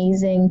it's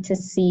amazing to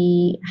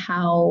see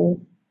how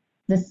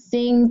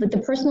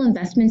the personal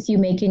investments you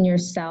make in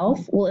yourself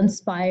will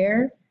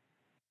inspire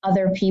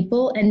other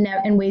people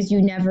in ways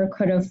you never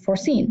could have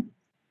foreseen.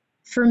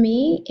 For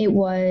me, it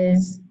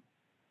was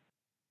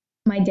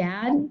my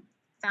dad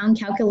found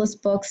calculus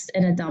books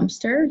in a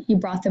dumpster. He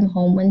brought them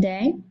home one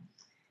day,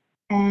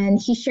 and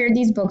he shared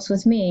these books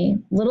with me.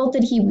 Little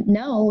did he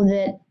know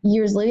that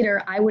years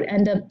later, I would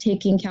end up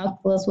taking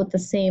calculus with the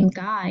same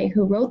guy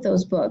who wrote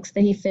those books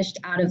that he fished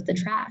out of the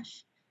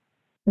trash.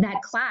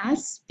 That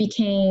class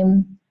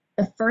became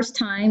the first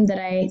time that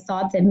I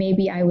thought that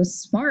maybe I was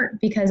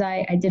smart, because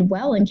I did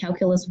well in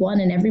Calculus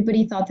 1, and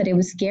everybody thought that it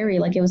was scary,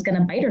 like it was going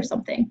to bite or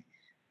something.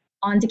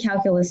 On to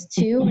Calculus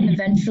 2, and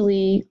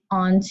eventually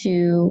on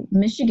to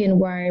Michigan,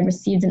 where I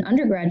received an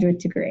undergraduate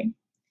degree.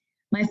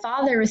 My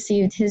father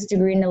received his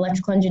degree in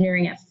electrical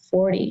engineering at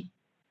 40.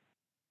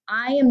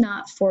 I am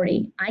not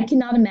 40. I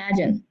cannot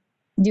imagine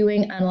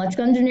doing an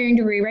electrical engineering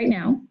degree right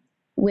now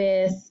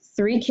with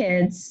 3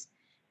 kids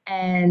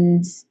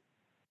and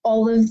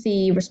all of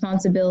the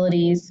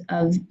responsibilities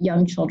of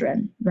young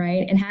children,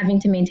 right? And having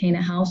to maintain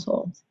a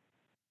household.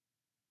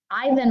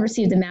 I then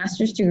received a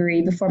master's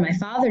degree before my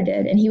father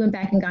did, and he went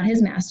back and got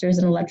his master's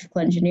in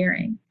electrical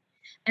engineering.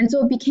 And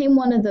so it became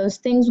one of those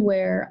things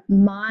where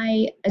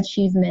my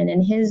achievement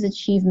and his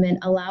achievement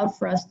allowed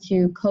for us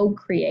to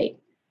co-create.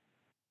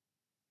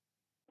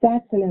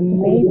 That's an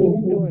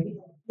amazing story.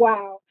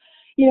 Wow.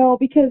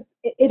 Because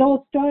it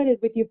all started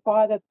with your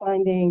father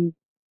finding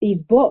these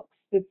books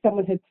that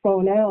someone had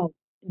thrown out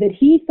that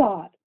he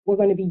thought were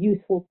going to be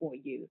useful for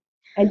you.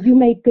 And you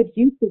made good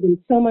use of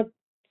them, so much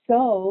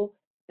so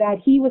that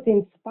he was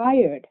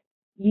inspired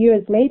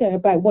years later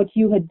by what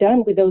you had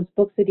done with those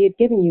books that he had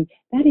given you.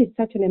 That is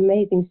such an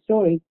amazing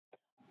story.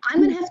 I'm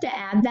going to have to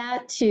add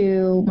that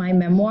to my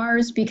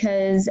memoirs,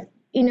 because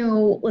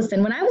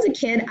listen, when I was a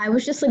kid, I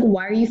was just like,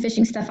 why are you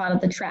fishing stuff out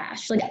of the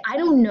trash? Like, I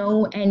don't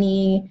know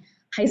any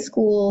high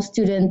school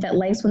student that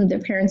likes when their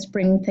parents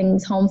bring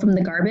things home from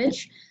the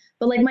garbage.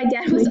 But like, my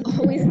dad was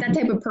always that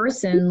type of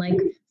person, like,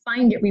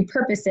 find it,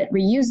 repurpose it,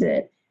 reuse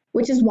it,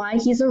 which is why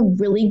he's a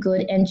really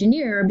good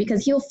engineer,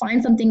 because he'll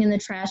find something in the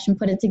trash and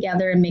put it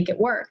together and make it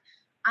work.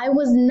 I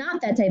was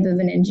not that type of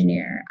an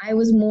engineer. I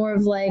was more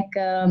of like,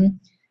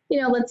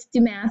 let's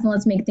do math and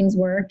let's make things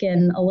work,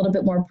 and a little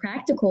bit more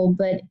practical.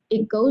 But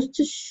it goes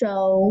to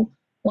show,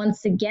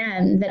 once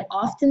again, that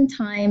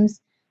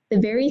oftentimes the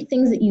very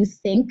things that you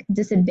think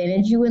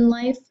disadvantage you in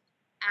life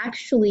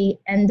actually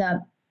end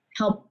up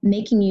help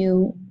making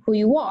you who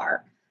you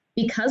are.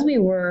 Because we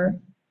were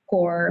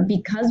poor,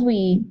 because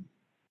we,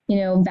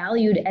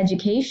 valued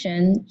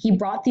education, he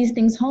brought these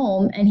things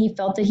home, and he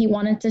felt that he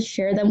wanted to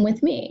share them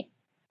with me.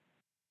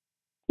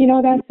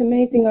 That's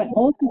amazing. I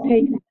also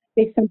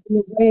take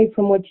something away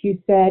from what you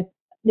said,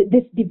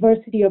 this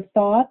diversity of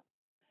thought.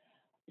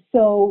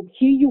 So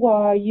here you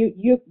are,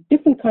 you're a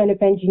different kind of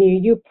engineer.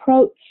 You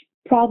approach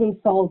problem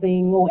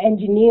solving or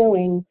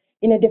engineering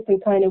in a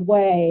different kind of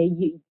way.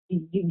 You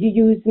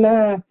use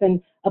math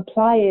and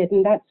apply it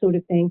and that sort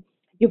of thing.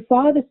 Your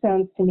father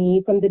sounds to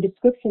me, from the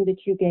description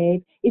that you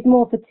gave, is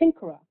more of a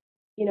tinkerer.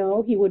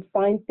 He would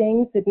find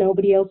things that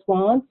nobody else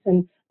wants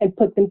and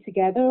put them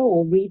together,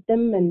 or read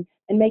them and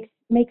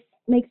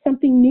make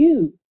something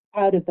new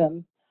out of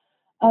them.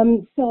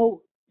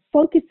 So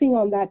focusing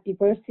on that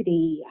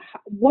diversity,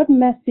 what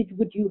message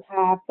would you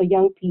have for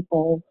young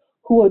people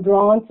who are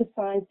drawn to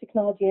science,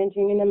 technology,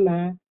 engineering, and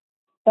math,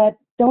 but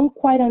don't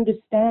quite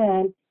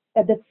understand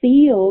that the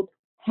field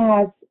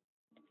has,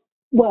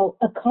 well,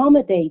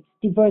 accommodates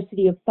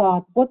diversity of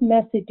thought? What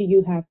message do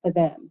you have for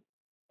them?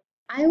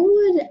 I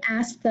would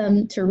ask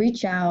them to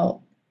reach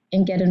out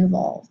and get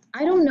involved.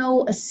 I don't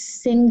know a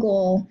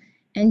single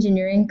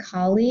engineering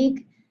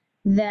colleague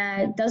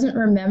that doesn't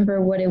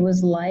remember what it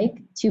was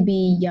like to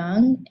be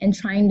young and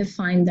trying to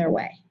find their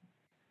way.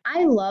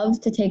 I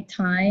love to take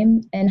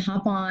time and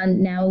hop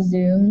on now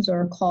Zooms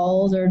or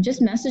calls or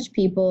just message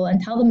people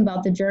and tell them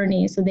about the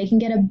journey so they can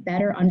get a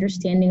better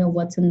understanding of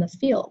what's in the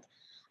field.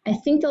 I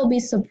think they'll be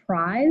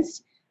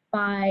surprised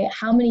by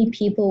how many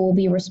people will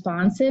be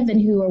responsive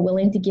and who are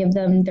willing to give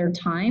them their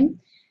time.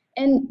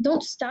 And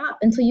don't stop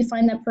until you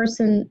find that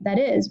person that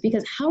is,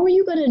 because how are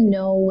you going to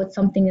know what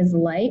something is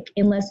like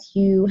unless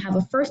you have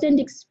a first-hand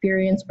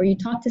experience or you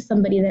talk to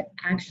somebody that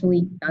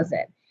actually does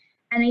it?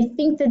 And I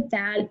think that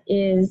that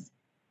is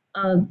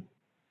an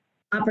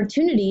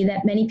opportunity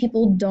that many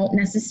people don't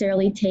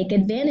necessarily take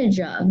advantage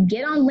of.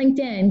 Get on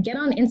LinkedIn, get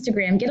on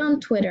Instagram, get on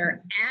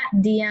Twitter,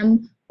 at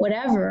DM,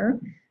 whatever,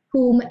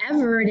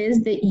 whomever it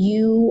is that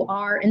you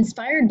are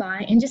inspired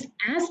by, and just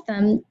ask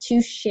them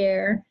to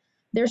share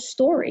their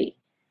story.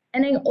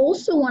 And I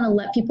also want to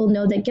let people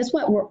know that, guess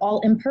what? We're all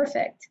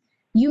imperfect.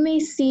 You may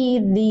see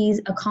these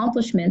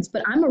accomplishments,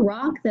 but I'm a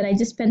rock that I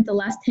just spent the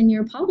last 10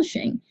 years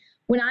polishing.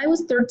 When I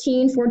was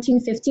 13, 14,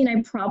 15,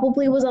 I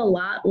probably was a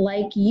lot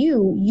like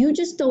you. You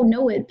just don't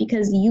know it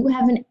because you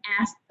haven't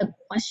asked the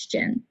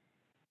question,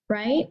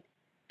 right?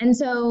 And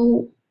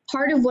so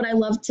part of what I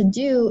love to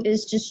do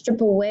is just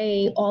strip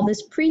away all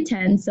this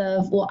pretense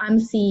of, well, I'm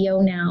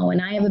CEO now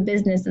and I have a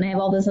business and I have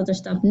all this other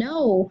stuff.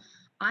 No,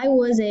 I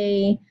was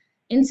a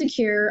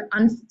insecure,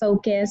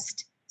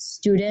 unfocused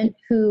student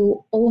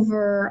who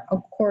over a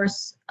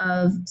course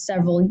of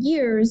several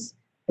years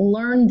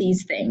learned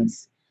these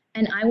things.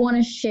 And I want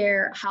to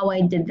share how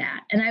I did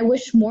that. And I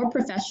wish more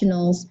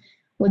professionals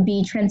would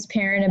be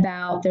transparent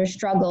about their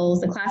struggles,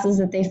 the classes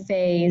that they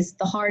face,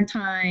 the hard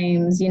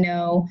times,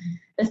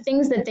 the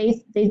things that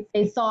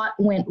they thought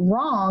went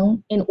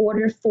wrong in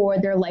order for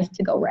their life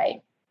to go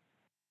right.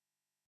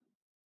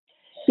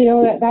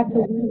 That's a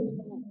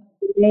wonderful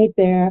made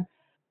there,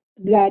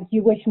 that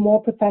you wish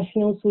more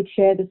professionals would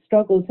share the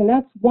struggles. And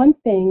that's one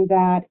thing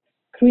that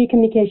Career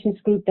Communications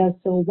Group does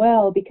so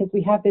well, because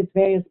we have these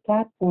various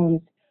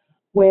platforms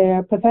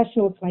where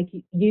professionals like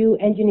you,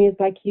 engineers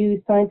like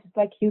you, scientists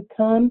like you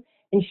come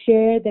and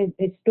share their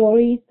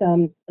stories,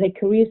 their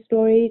career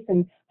stories,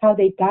 and how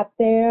they got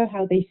there,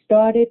 how they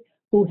started,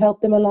 who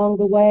helped them along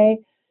the way.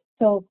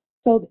 So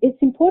it's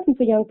important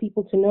for young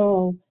people to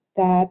know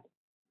that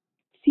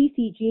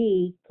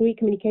CCG, Career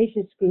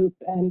Communications Group,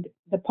 and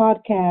the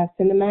podcasts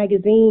and the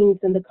magazines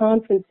and the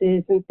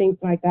conferences and things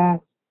like that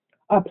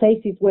are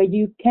places where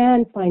you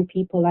can find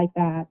people like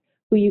that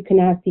who you can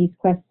ask these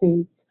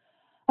questions.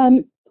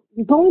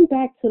 Going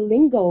back to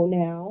Lingo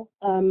now,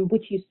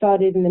 which you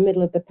started in the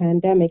middle of the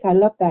pandemic, I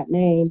love that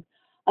name.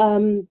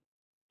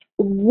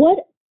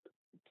 What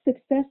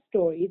success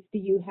stories do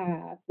you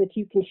have that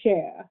you can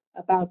share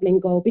about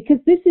Lingo? Because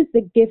this is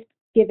the gift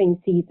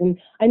giving season.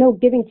 I know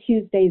Giving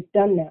Tuesday is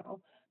done now,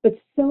 but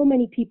so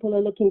many people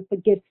are looking for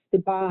gifts to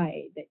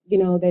buy. Their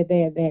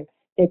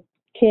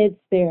kids,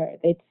 their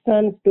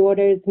sons,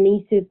 daughters,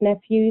 nieces,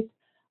 nephews.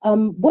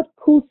 What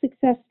cool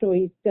success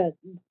stories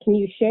can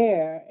you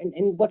share,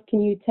 and what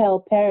can you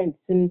tell parents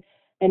and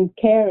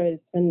carers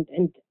and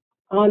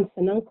aunts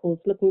and uncles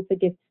looking for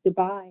gifts to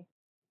buy?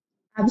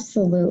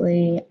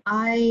 Absolutely.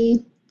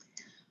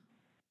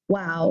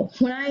 Wow.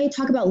 When I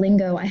talk about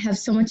Lingo, I have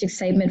so much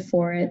excitement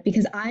for it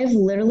because I've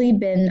literally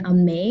been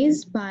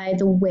amazed by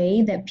the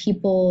way that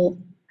people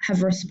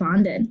have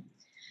responded.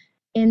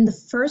 In the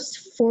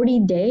first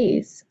 40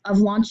 days of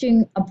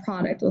launching a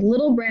product with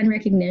little brand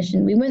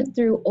recognition, we went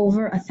through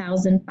over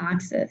 1,000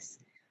 boxes.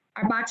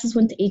 Our boxes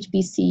went to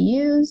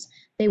HBCUs.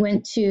 They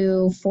went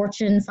to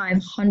Fortune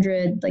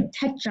 500, like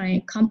tech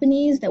giant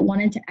companies that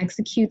wanted to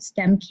execute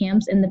STEM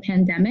camps in the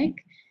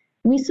pandemic.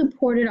 We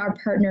supported our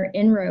partner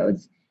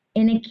Inroads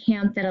in a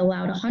camp that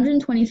allowed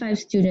 125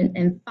 students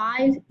in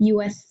 5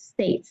 US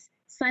states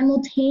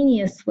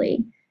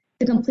simultaneously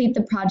to complete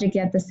the project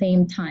at the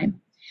same time.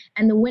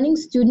 And the winning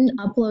student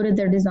uploaded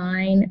their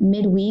design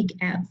midweek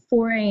at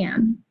 4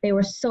 a.m. They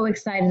were so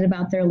excited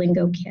about their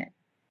Lingo kit.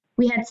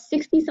 We had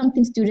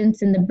 60-something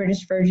students in the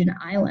British Virgin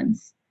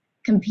Islands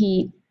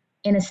compete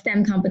in a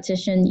STEM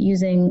competition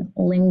using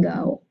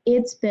Lingo.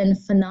 It's been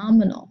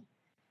phenomenal.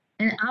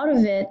 And out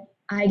of it,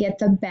 I get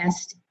the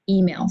best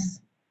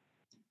emails.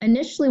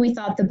 Initially, we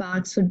thought the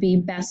box would be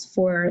best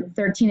for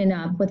 13 and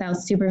up without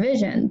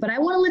supervision, but I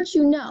want to let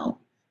you know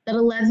that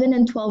 11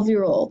 and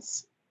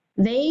 12-year-olds,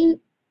 they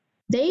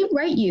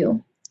write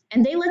you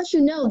and they let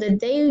you know that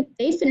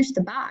they finished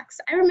the box.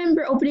 I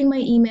remember opening my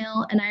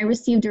email and I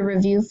received a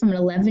review from an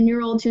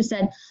 11-year-old who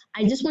said,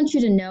 I just want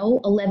you to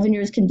know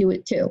 11-years can do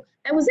it too.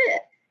 That was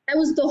it. That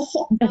was the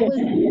whole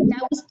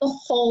that was the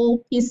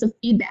whole piece of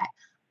feedback.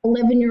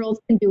 11-year-olds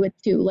can do it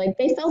too. Like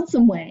they felt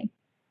some way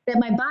that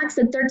my box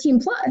said 13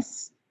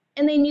 plus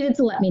and they needed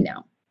to let me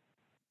know.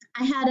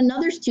 I had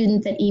another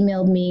student that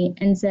emailed me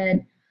and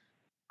said,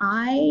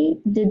 I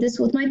did this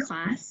with my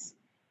class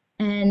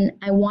and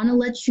I want to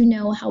let you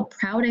know how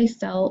proud I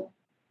felt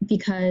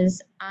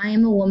because I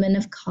am a woman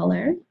of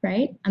color,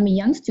 right? I'm a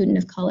young student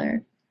of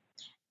color.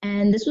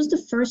 And this was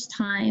the first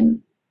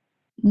time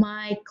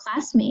my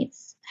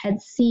classmates had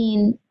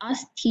seen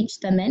us teach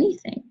them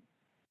anything.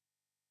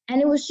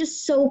 And it was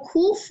just so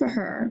cool for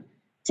her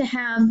to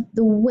have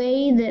the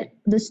way that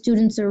the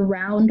students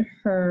around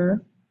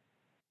her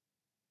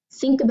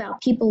think about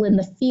people in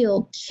the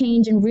field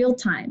change in real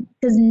time,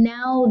 because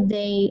now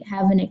they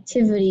have an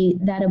activity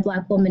that a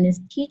Black woman is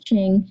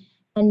teaching,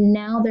 and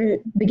now they're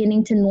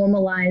beginning to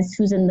normalize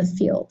who's in the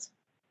field.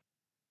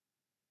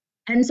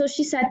 And so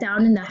she sat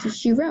down and that's what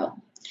she wrote.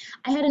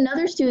 I had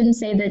another student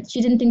say that she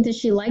didn't think that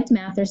she liked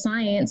math or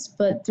science,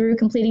 but through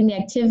completing the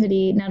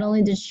activity, not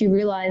only did she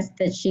realize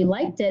that she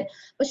liked it,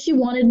 but she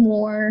wanted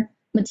more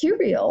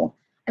material.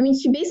 I mean,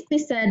 she basically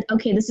said,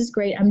 okay, this is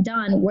great, I'm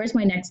done, where's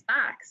my next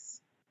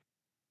box?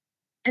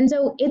 And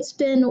so it's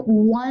been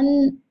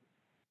one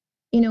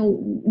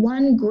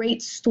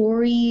great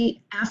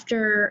story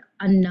after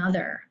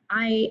another.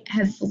 I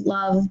have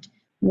loved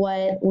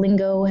what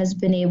Lingo has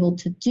been able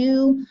to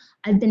do.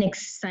 I've been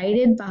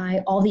excited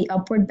by all the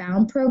Upward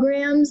Bound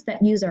programs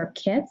that use our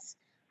kits.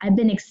 I've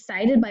been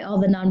excited by all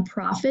the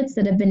nonprofits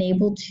that have been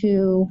able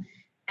to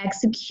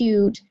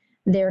execute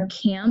their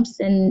camps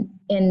and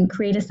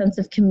create a sense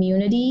of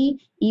community,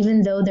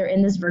 even though they're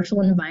in this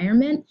virtual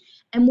environment.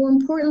 And more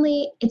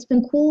importantly, it's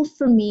been cool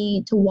for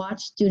me to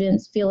watch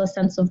students feel a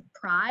sense of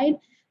pride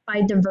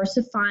by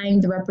diversifying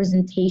the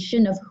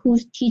representation of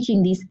who's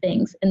teaching these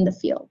things in the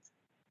field.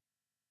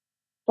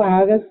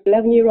 Wow, those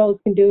 11-year-olds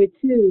can do it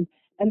too.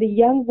 And the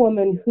young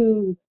woman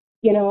who,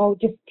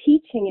 just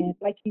teaching it,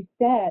 like you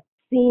said,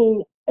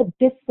 seeing a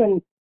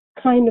different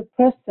kind of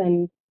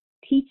person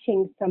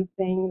teaching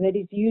something that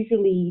is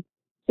usually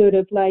sort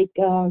of like,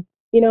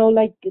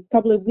 like a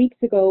couple of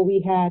weeks ago, we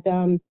had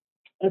a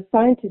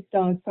scientist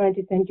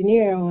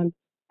engineer on,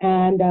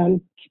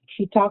 and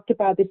she talked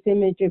about this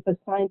image of a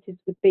scientist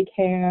with big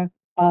hair,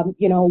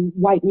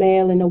 white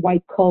male in a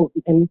white coat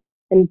and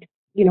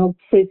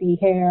frizzy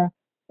hair.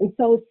 And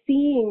so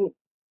seeing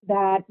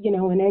that,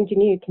 an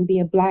engineer can be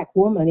a Black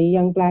woman, a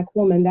young Black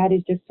woman, that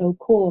is just so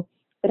cool.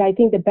 But I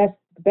think the best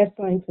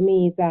line for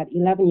me is that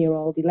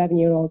 11-year-olds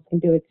can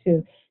do it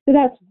too. So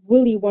that's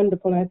really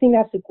wonderful. And I think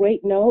that's a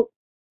great note,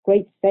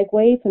 great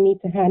segue for me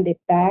to hand it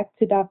back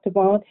to Dr.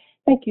 Vaughn.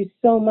 Thank you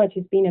so much.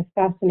 It's been a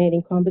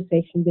fascinating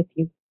conversation with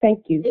you.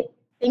 Thank you.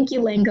 Thank you,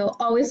 Lingo.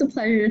 Always a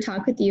pleasure to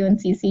talk with you and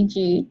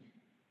CCG.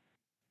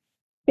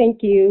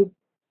 Thank you.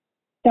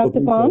 Dr.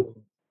 Vaughn?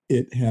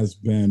 It has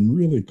been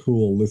really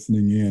cool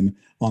listening in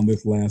on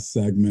this last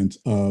segment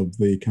of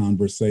the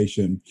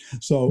conversation.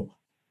 So,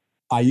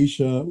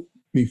 Aisha,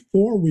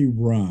 before we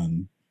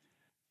run,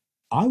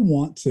 I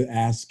want to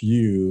ask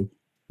you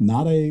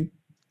not a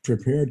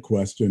prepared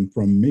question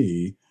from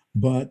me,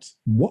 but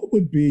what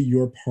would be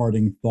your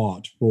parting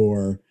thought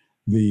for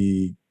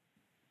the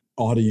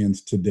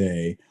audience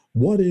today?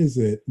 What is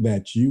it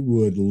that you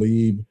would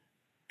leave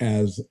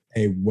as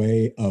a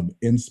way of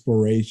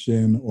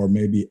inspiration or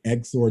maybe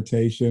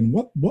exhortation?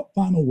 What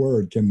final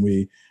word can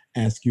we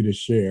ask you to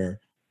share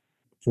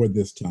for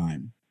this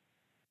time?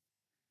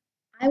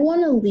 I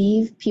want to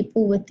leave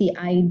people with the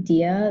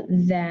idea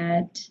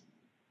that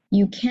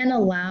you can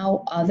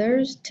allow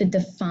others to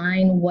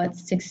define what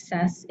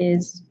success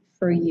is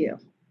for you.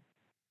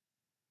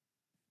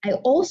 I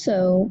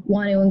also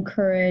want to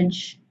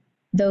encourage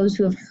those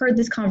who have heard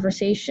this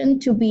conversation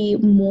to be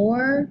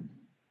more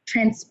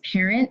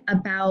transparent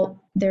about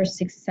their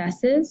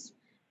successes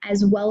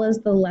as well as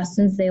the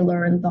lessons they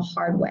learned the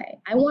hard way.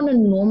 I want to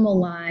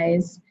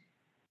normalize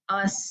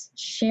us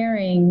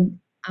sharing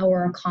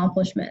our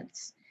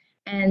accomplishments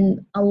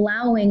and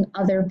allowing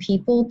other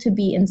people to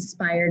be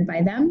inspired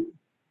by them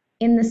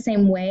in the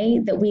same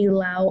way that we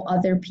allow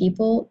other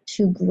people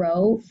to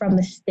grow from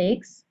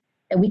mistakes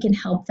that we can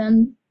help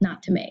them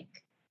not to make.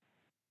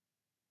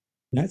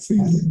 That's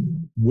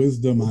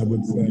wisdom, I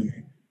would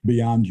say,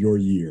 beyond your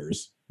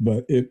years,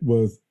 but it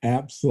was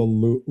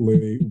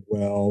absolutely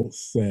well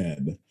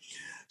said.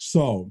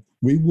 So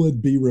we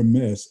would be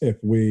remiss if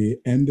we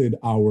ended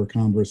our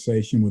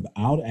conversation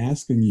without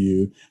asking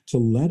you to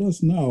let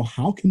us know,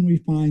 how can we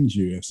find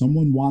you? If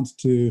someone wants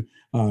to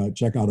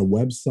check out a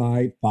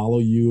website, follow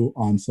you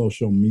on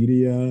social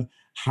media,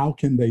 how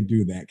can they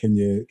do that? Can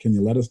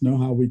you let us know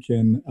how we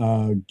can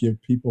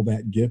give people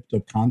that gift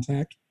of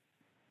contact?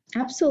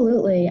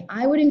 Absolutely.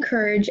 I would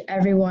encourage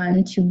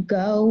everyone to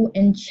go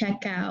and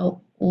check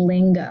out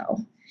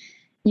Lingo.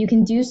 You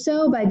can do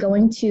so by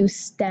going to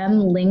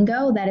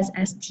STEMlingo, that is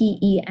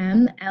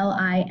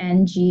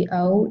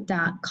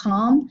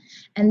STEMLINGO.com.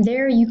 And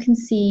there you can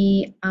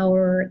see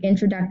our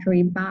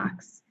introductory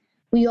box.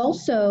 We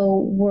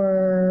also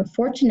were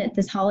fortunate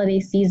this holiday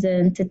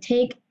season to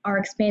take our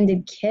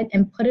expanded kit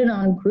and put it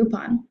on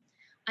Groupon.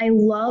 I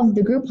love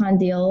the Groupon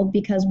deal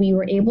because we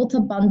were able to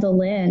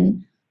bundle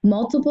in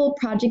multiple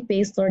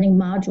project-based learning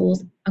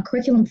modules, a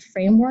curriculum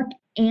framework,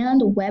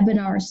 and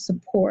webinar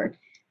support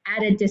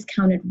at a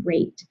discounted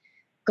rate.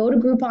 Go to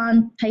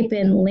Groupon, type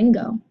in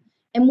Lingo.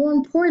 And more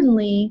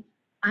importantly,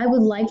 I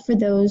would like for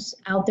those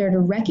out there to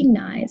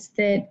recognize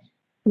that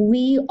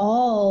we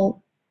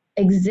all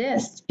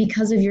exist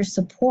because of your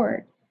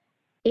support.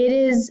 It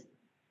is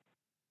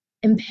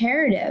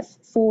imperative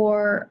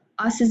for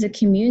us as a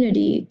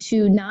community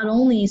to not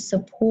only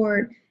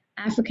support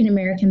African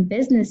American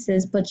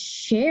businesses, but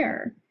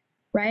share,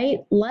 right?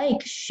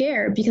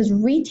 Share, because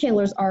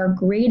retailers are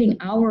grading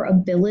our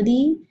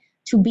ability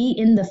to be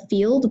in the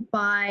field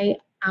by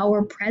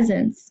our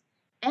presence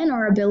and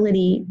our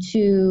ability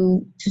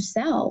to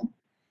sell.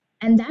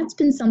 And that's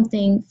been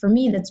something for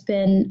me that's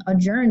been a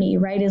journey,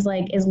 right? Is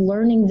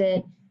learning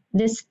that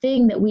this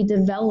thing that we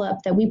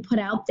develop, that we put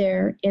out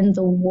there in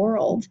the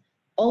world,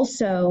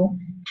 also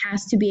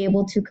has to be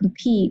able to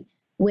compete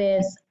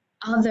with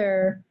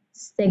other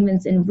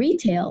segments in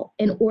retail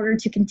in order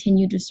to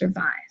continue to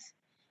survive.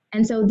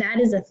 And so that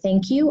is a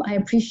thank you. I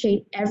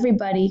appreciate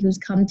everybody who's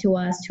come to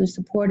us, who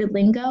supported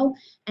Lingo,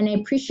 and I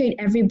appreciate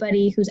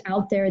everybody who's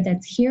out there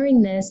that's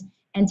hearing this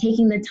and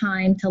taking the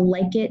time to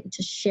like it,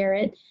 to share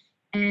it,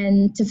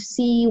 and to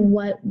see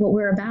what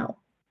we're about.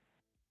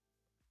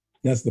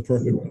 That's the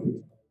perfect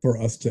one for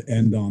us to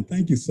end on.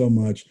 Thank you so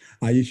much,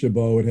 Aisha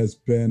Bowe. It has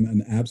been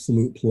an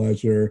absolute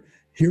pleasure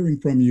hearing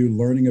from you,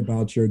 learning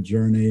about your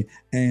journey,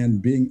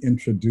 and being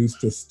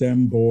introduced to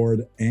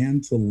STEMboard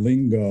and to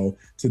Lingo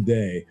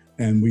today.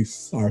 And we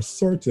are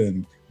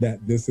certain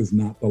that this is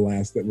not the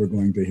last that we're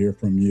going to hear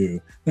from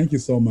you. Thank you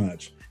so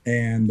much.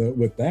 And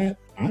with that,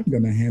 I'm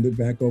going to hand it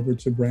back over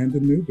to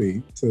Brandon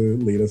Newby to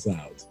lead us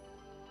out.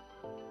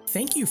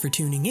 Thank you for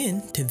tuning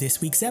in to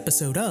this week's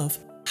episode of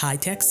High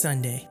Tech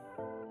Sunday.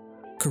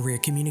 Career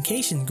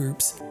Communication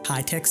Group's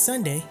High Tech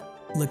Sunday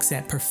looks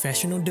at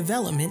professional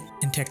development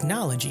and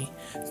technology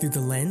through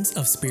the lens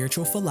of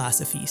spiritual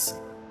philosophies.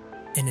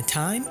 In a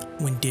time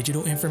when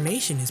digital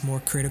information is more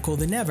critical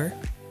than ever,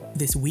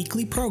 this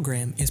weekly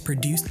program is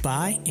produced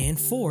by and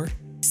for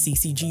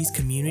CCG's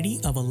community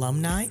of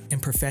alumni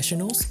and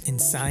professionals in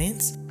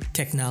science,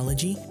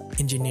 technology,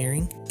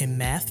 engineering, and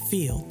math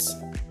fields.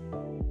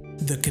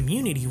 The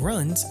community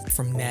runs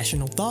from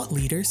national thought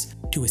leaders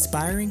to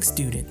aspiring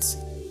students,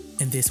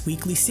 and this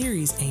weekly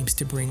series aims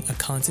to bring a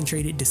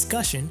concentrated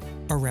discussion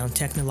around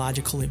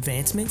technological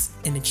advancements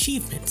and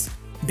achievements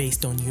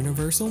based on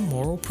universal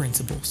moral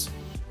principles.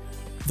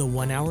 The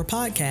 1-hour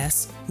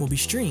podcast will be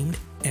streamed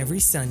every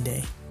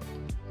Sunday.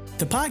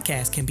 The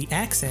podcast can be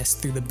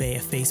accessed through the BEA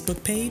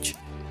Facebook page,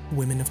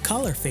 Women of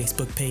Color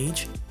Facebook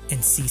page, and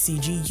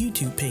CCG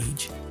YouTube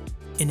page,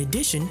 in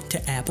addition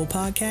to Apple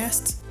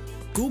Podcasts,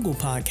 Google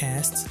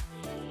Podcasts,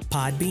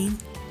 Podbean,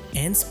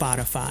 and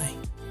Spotify.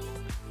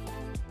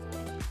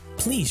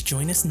 Please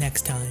join us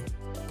next time.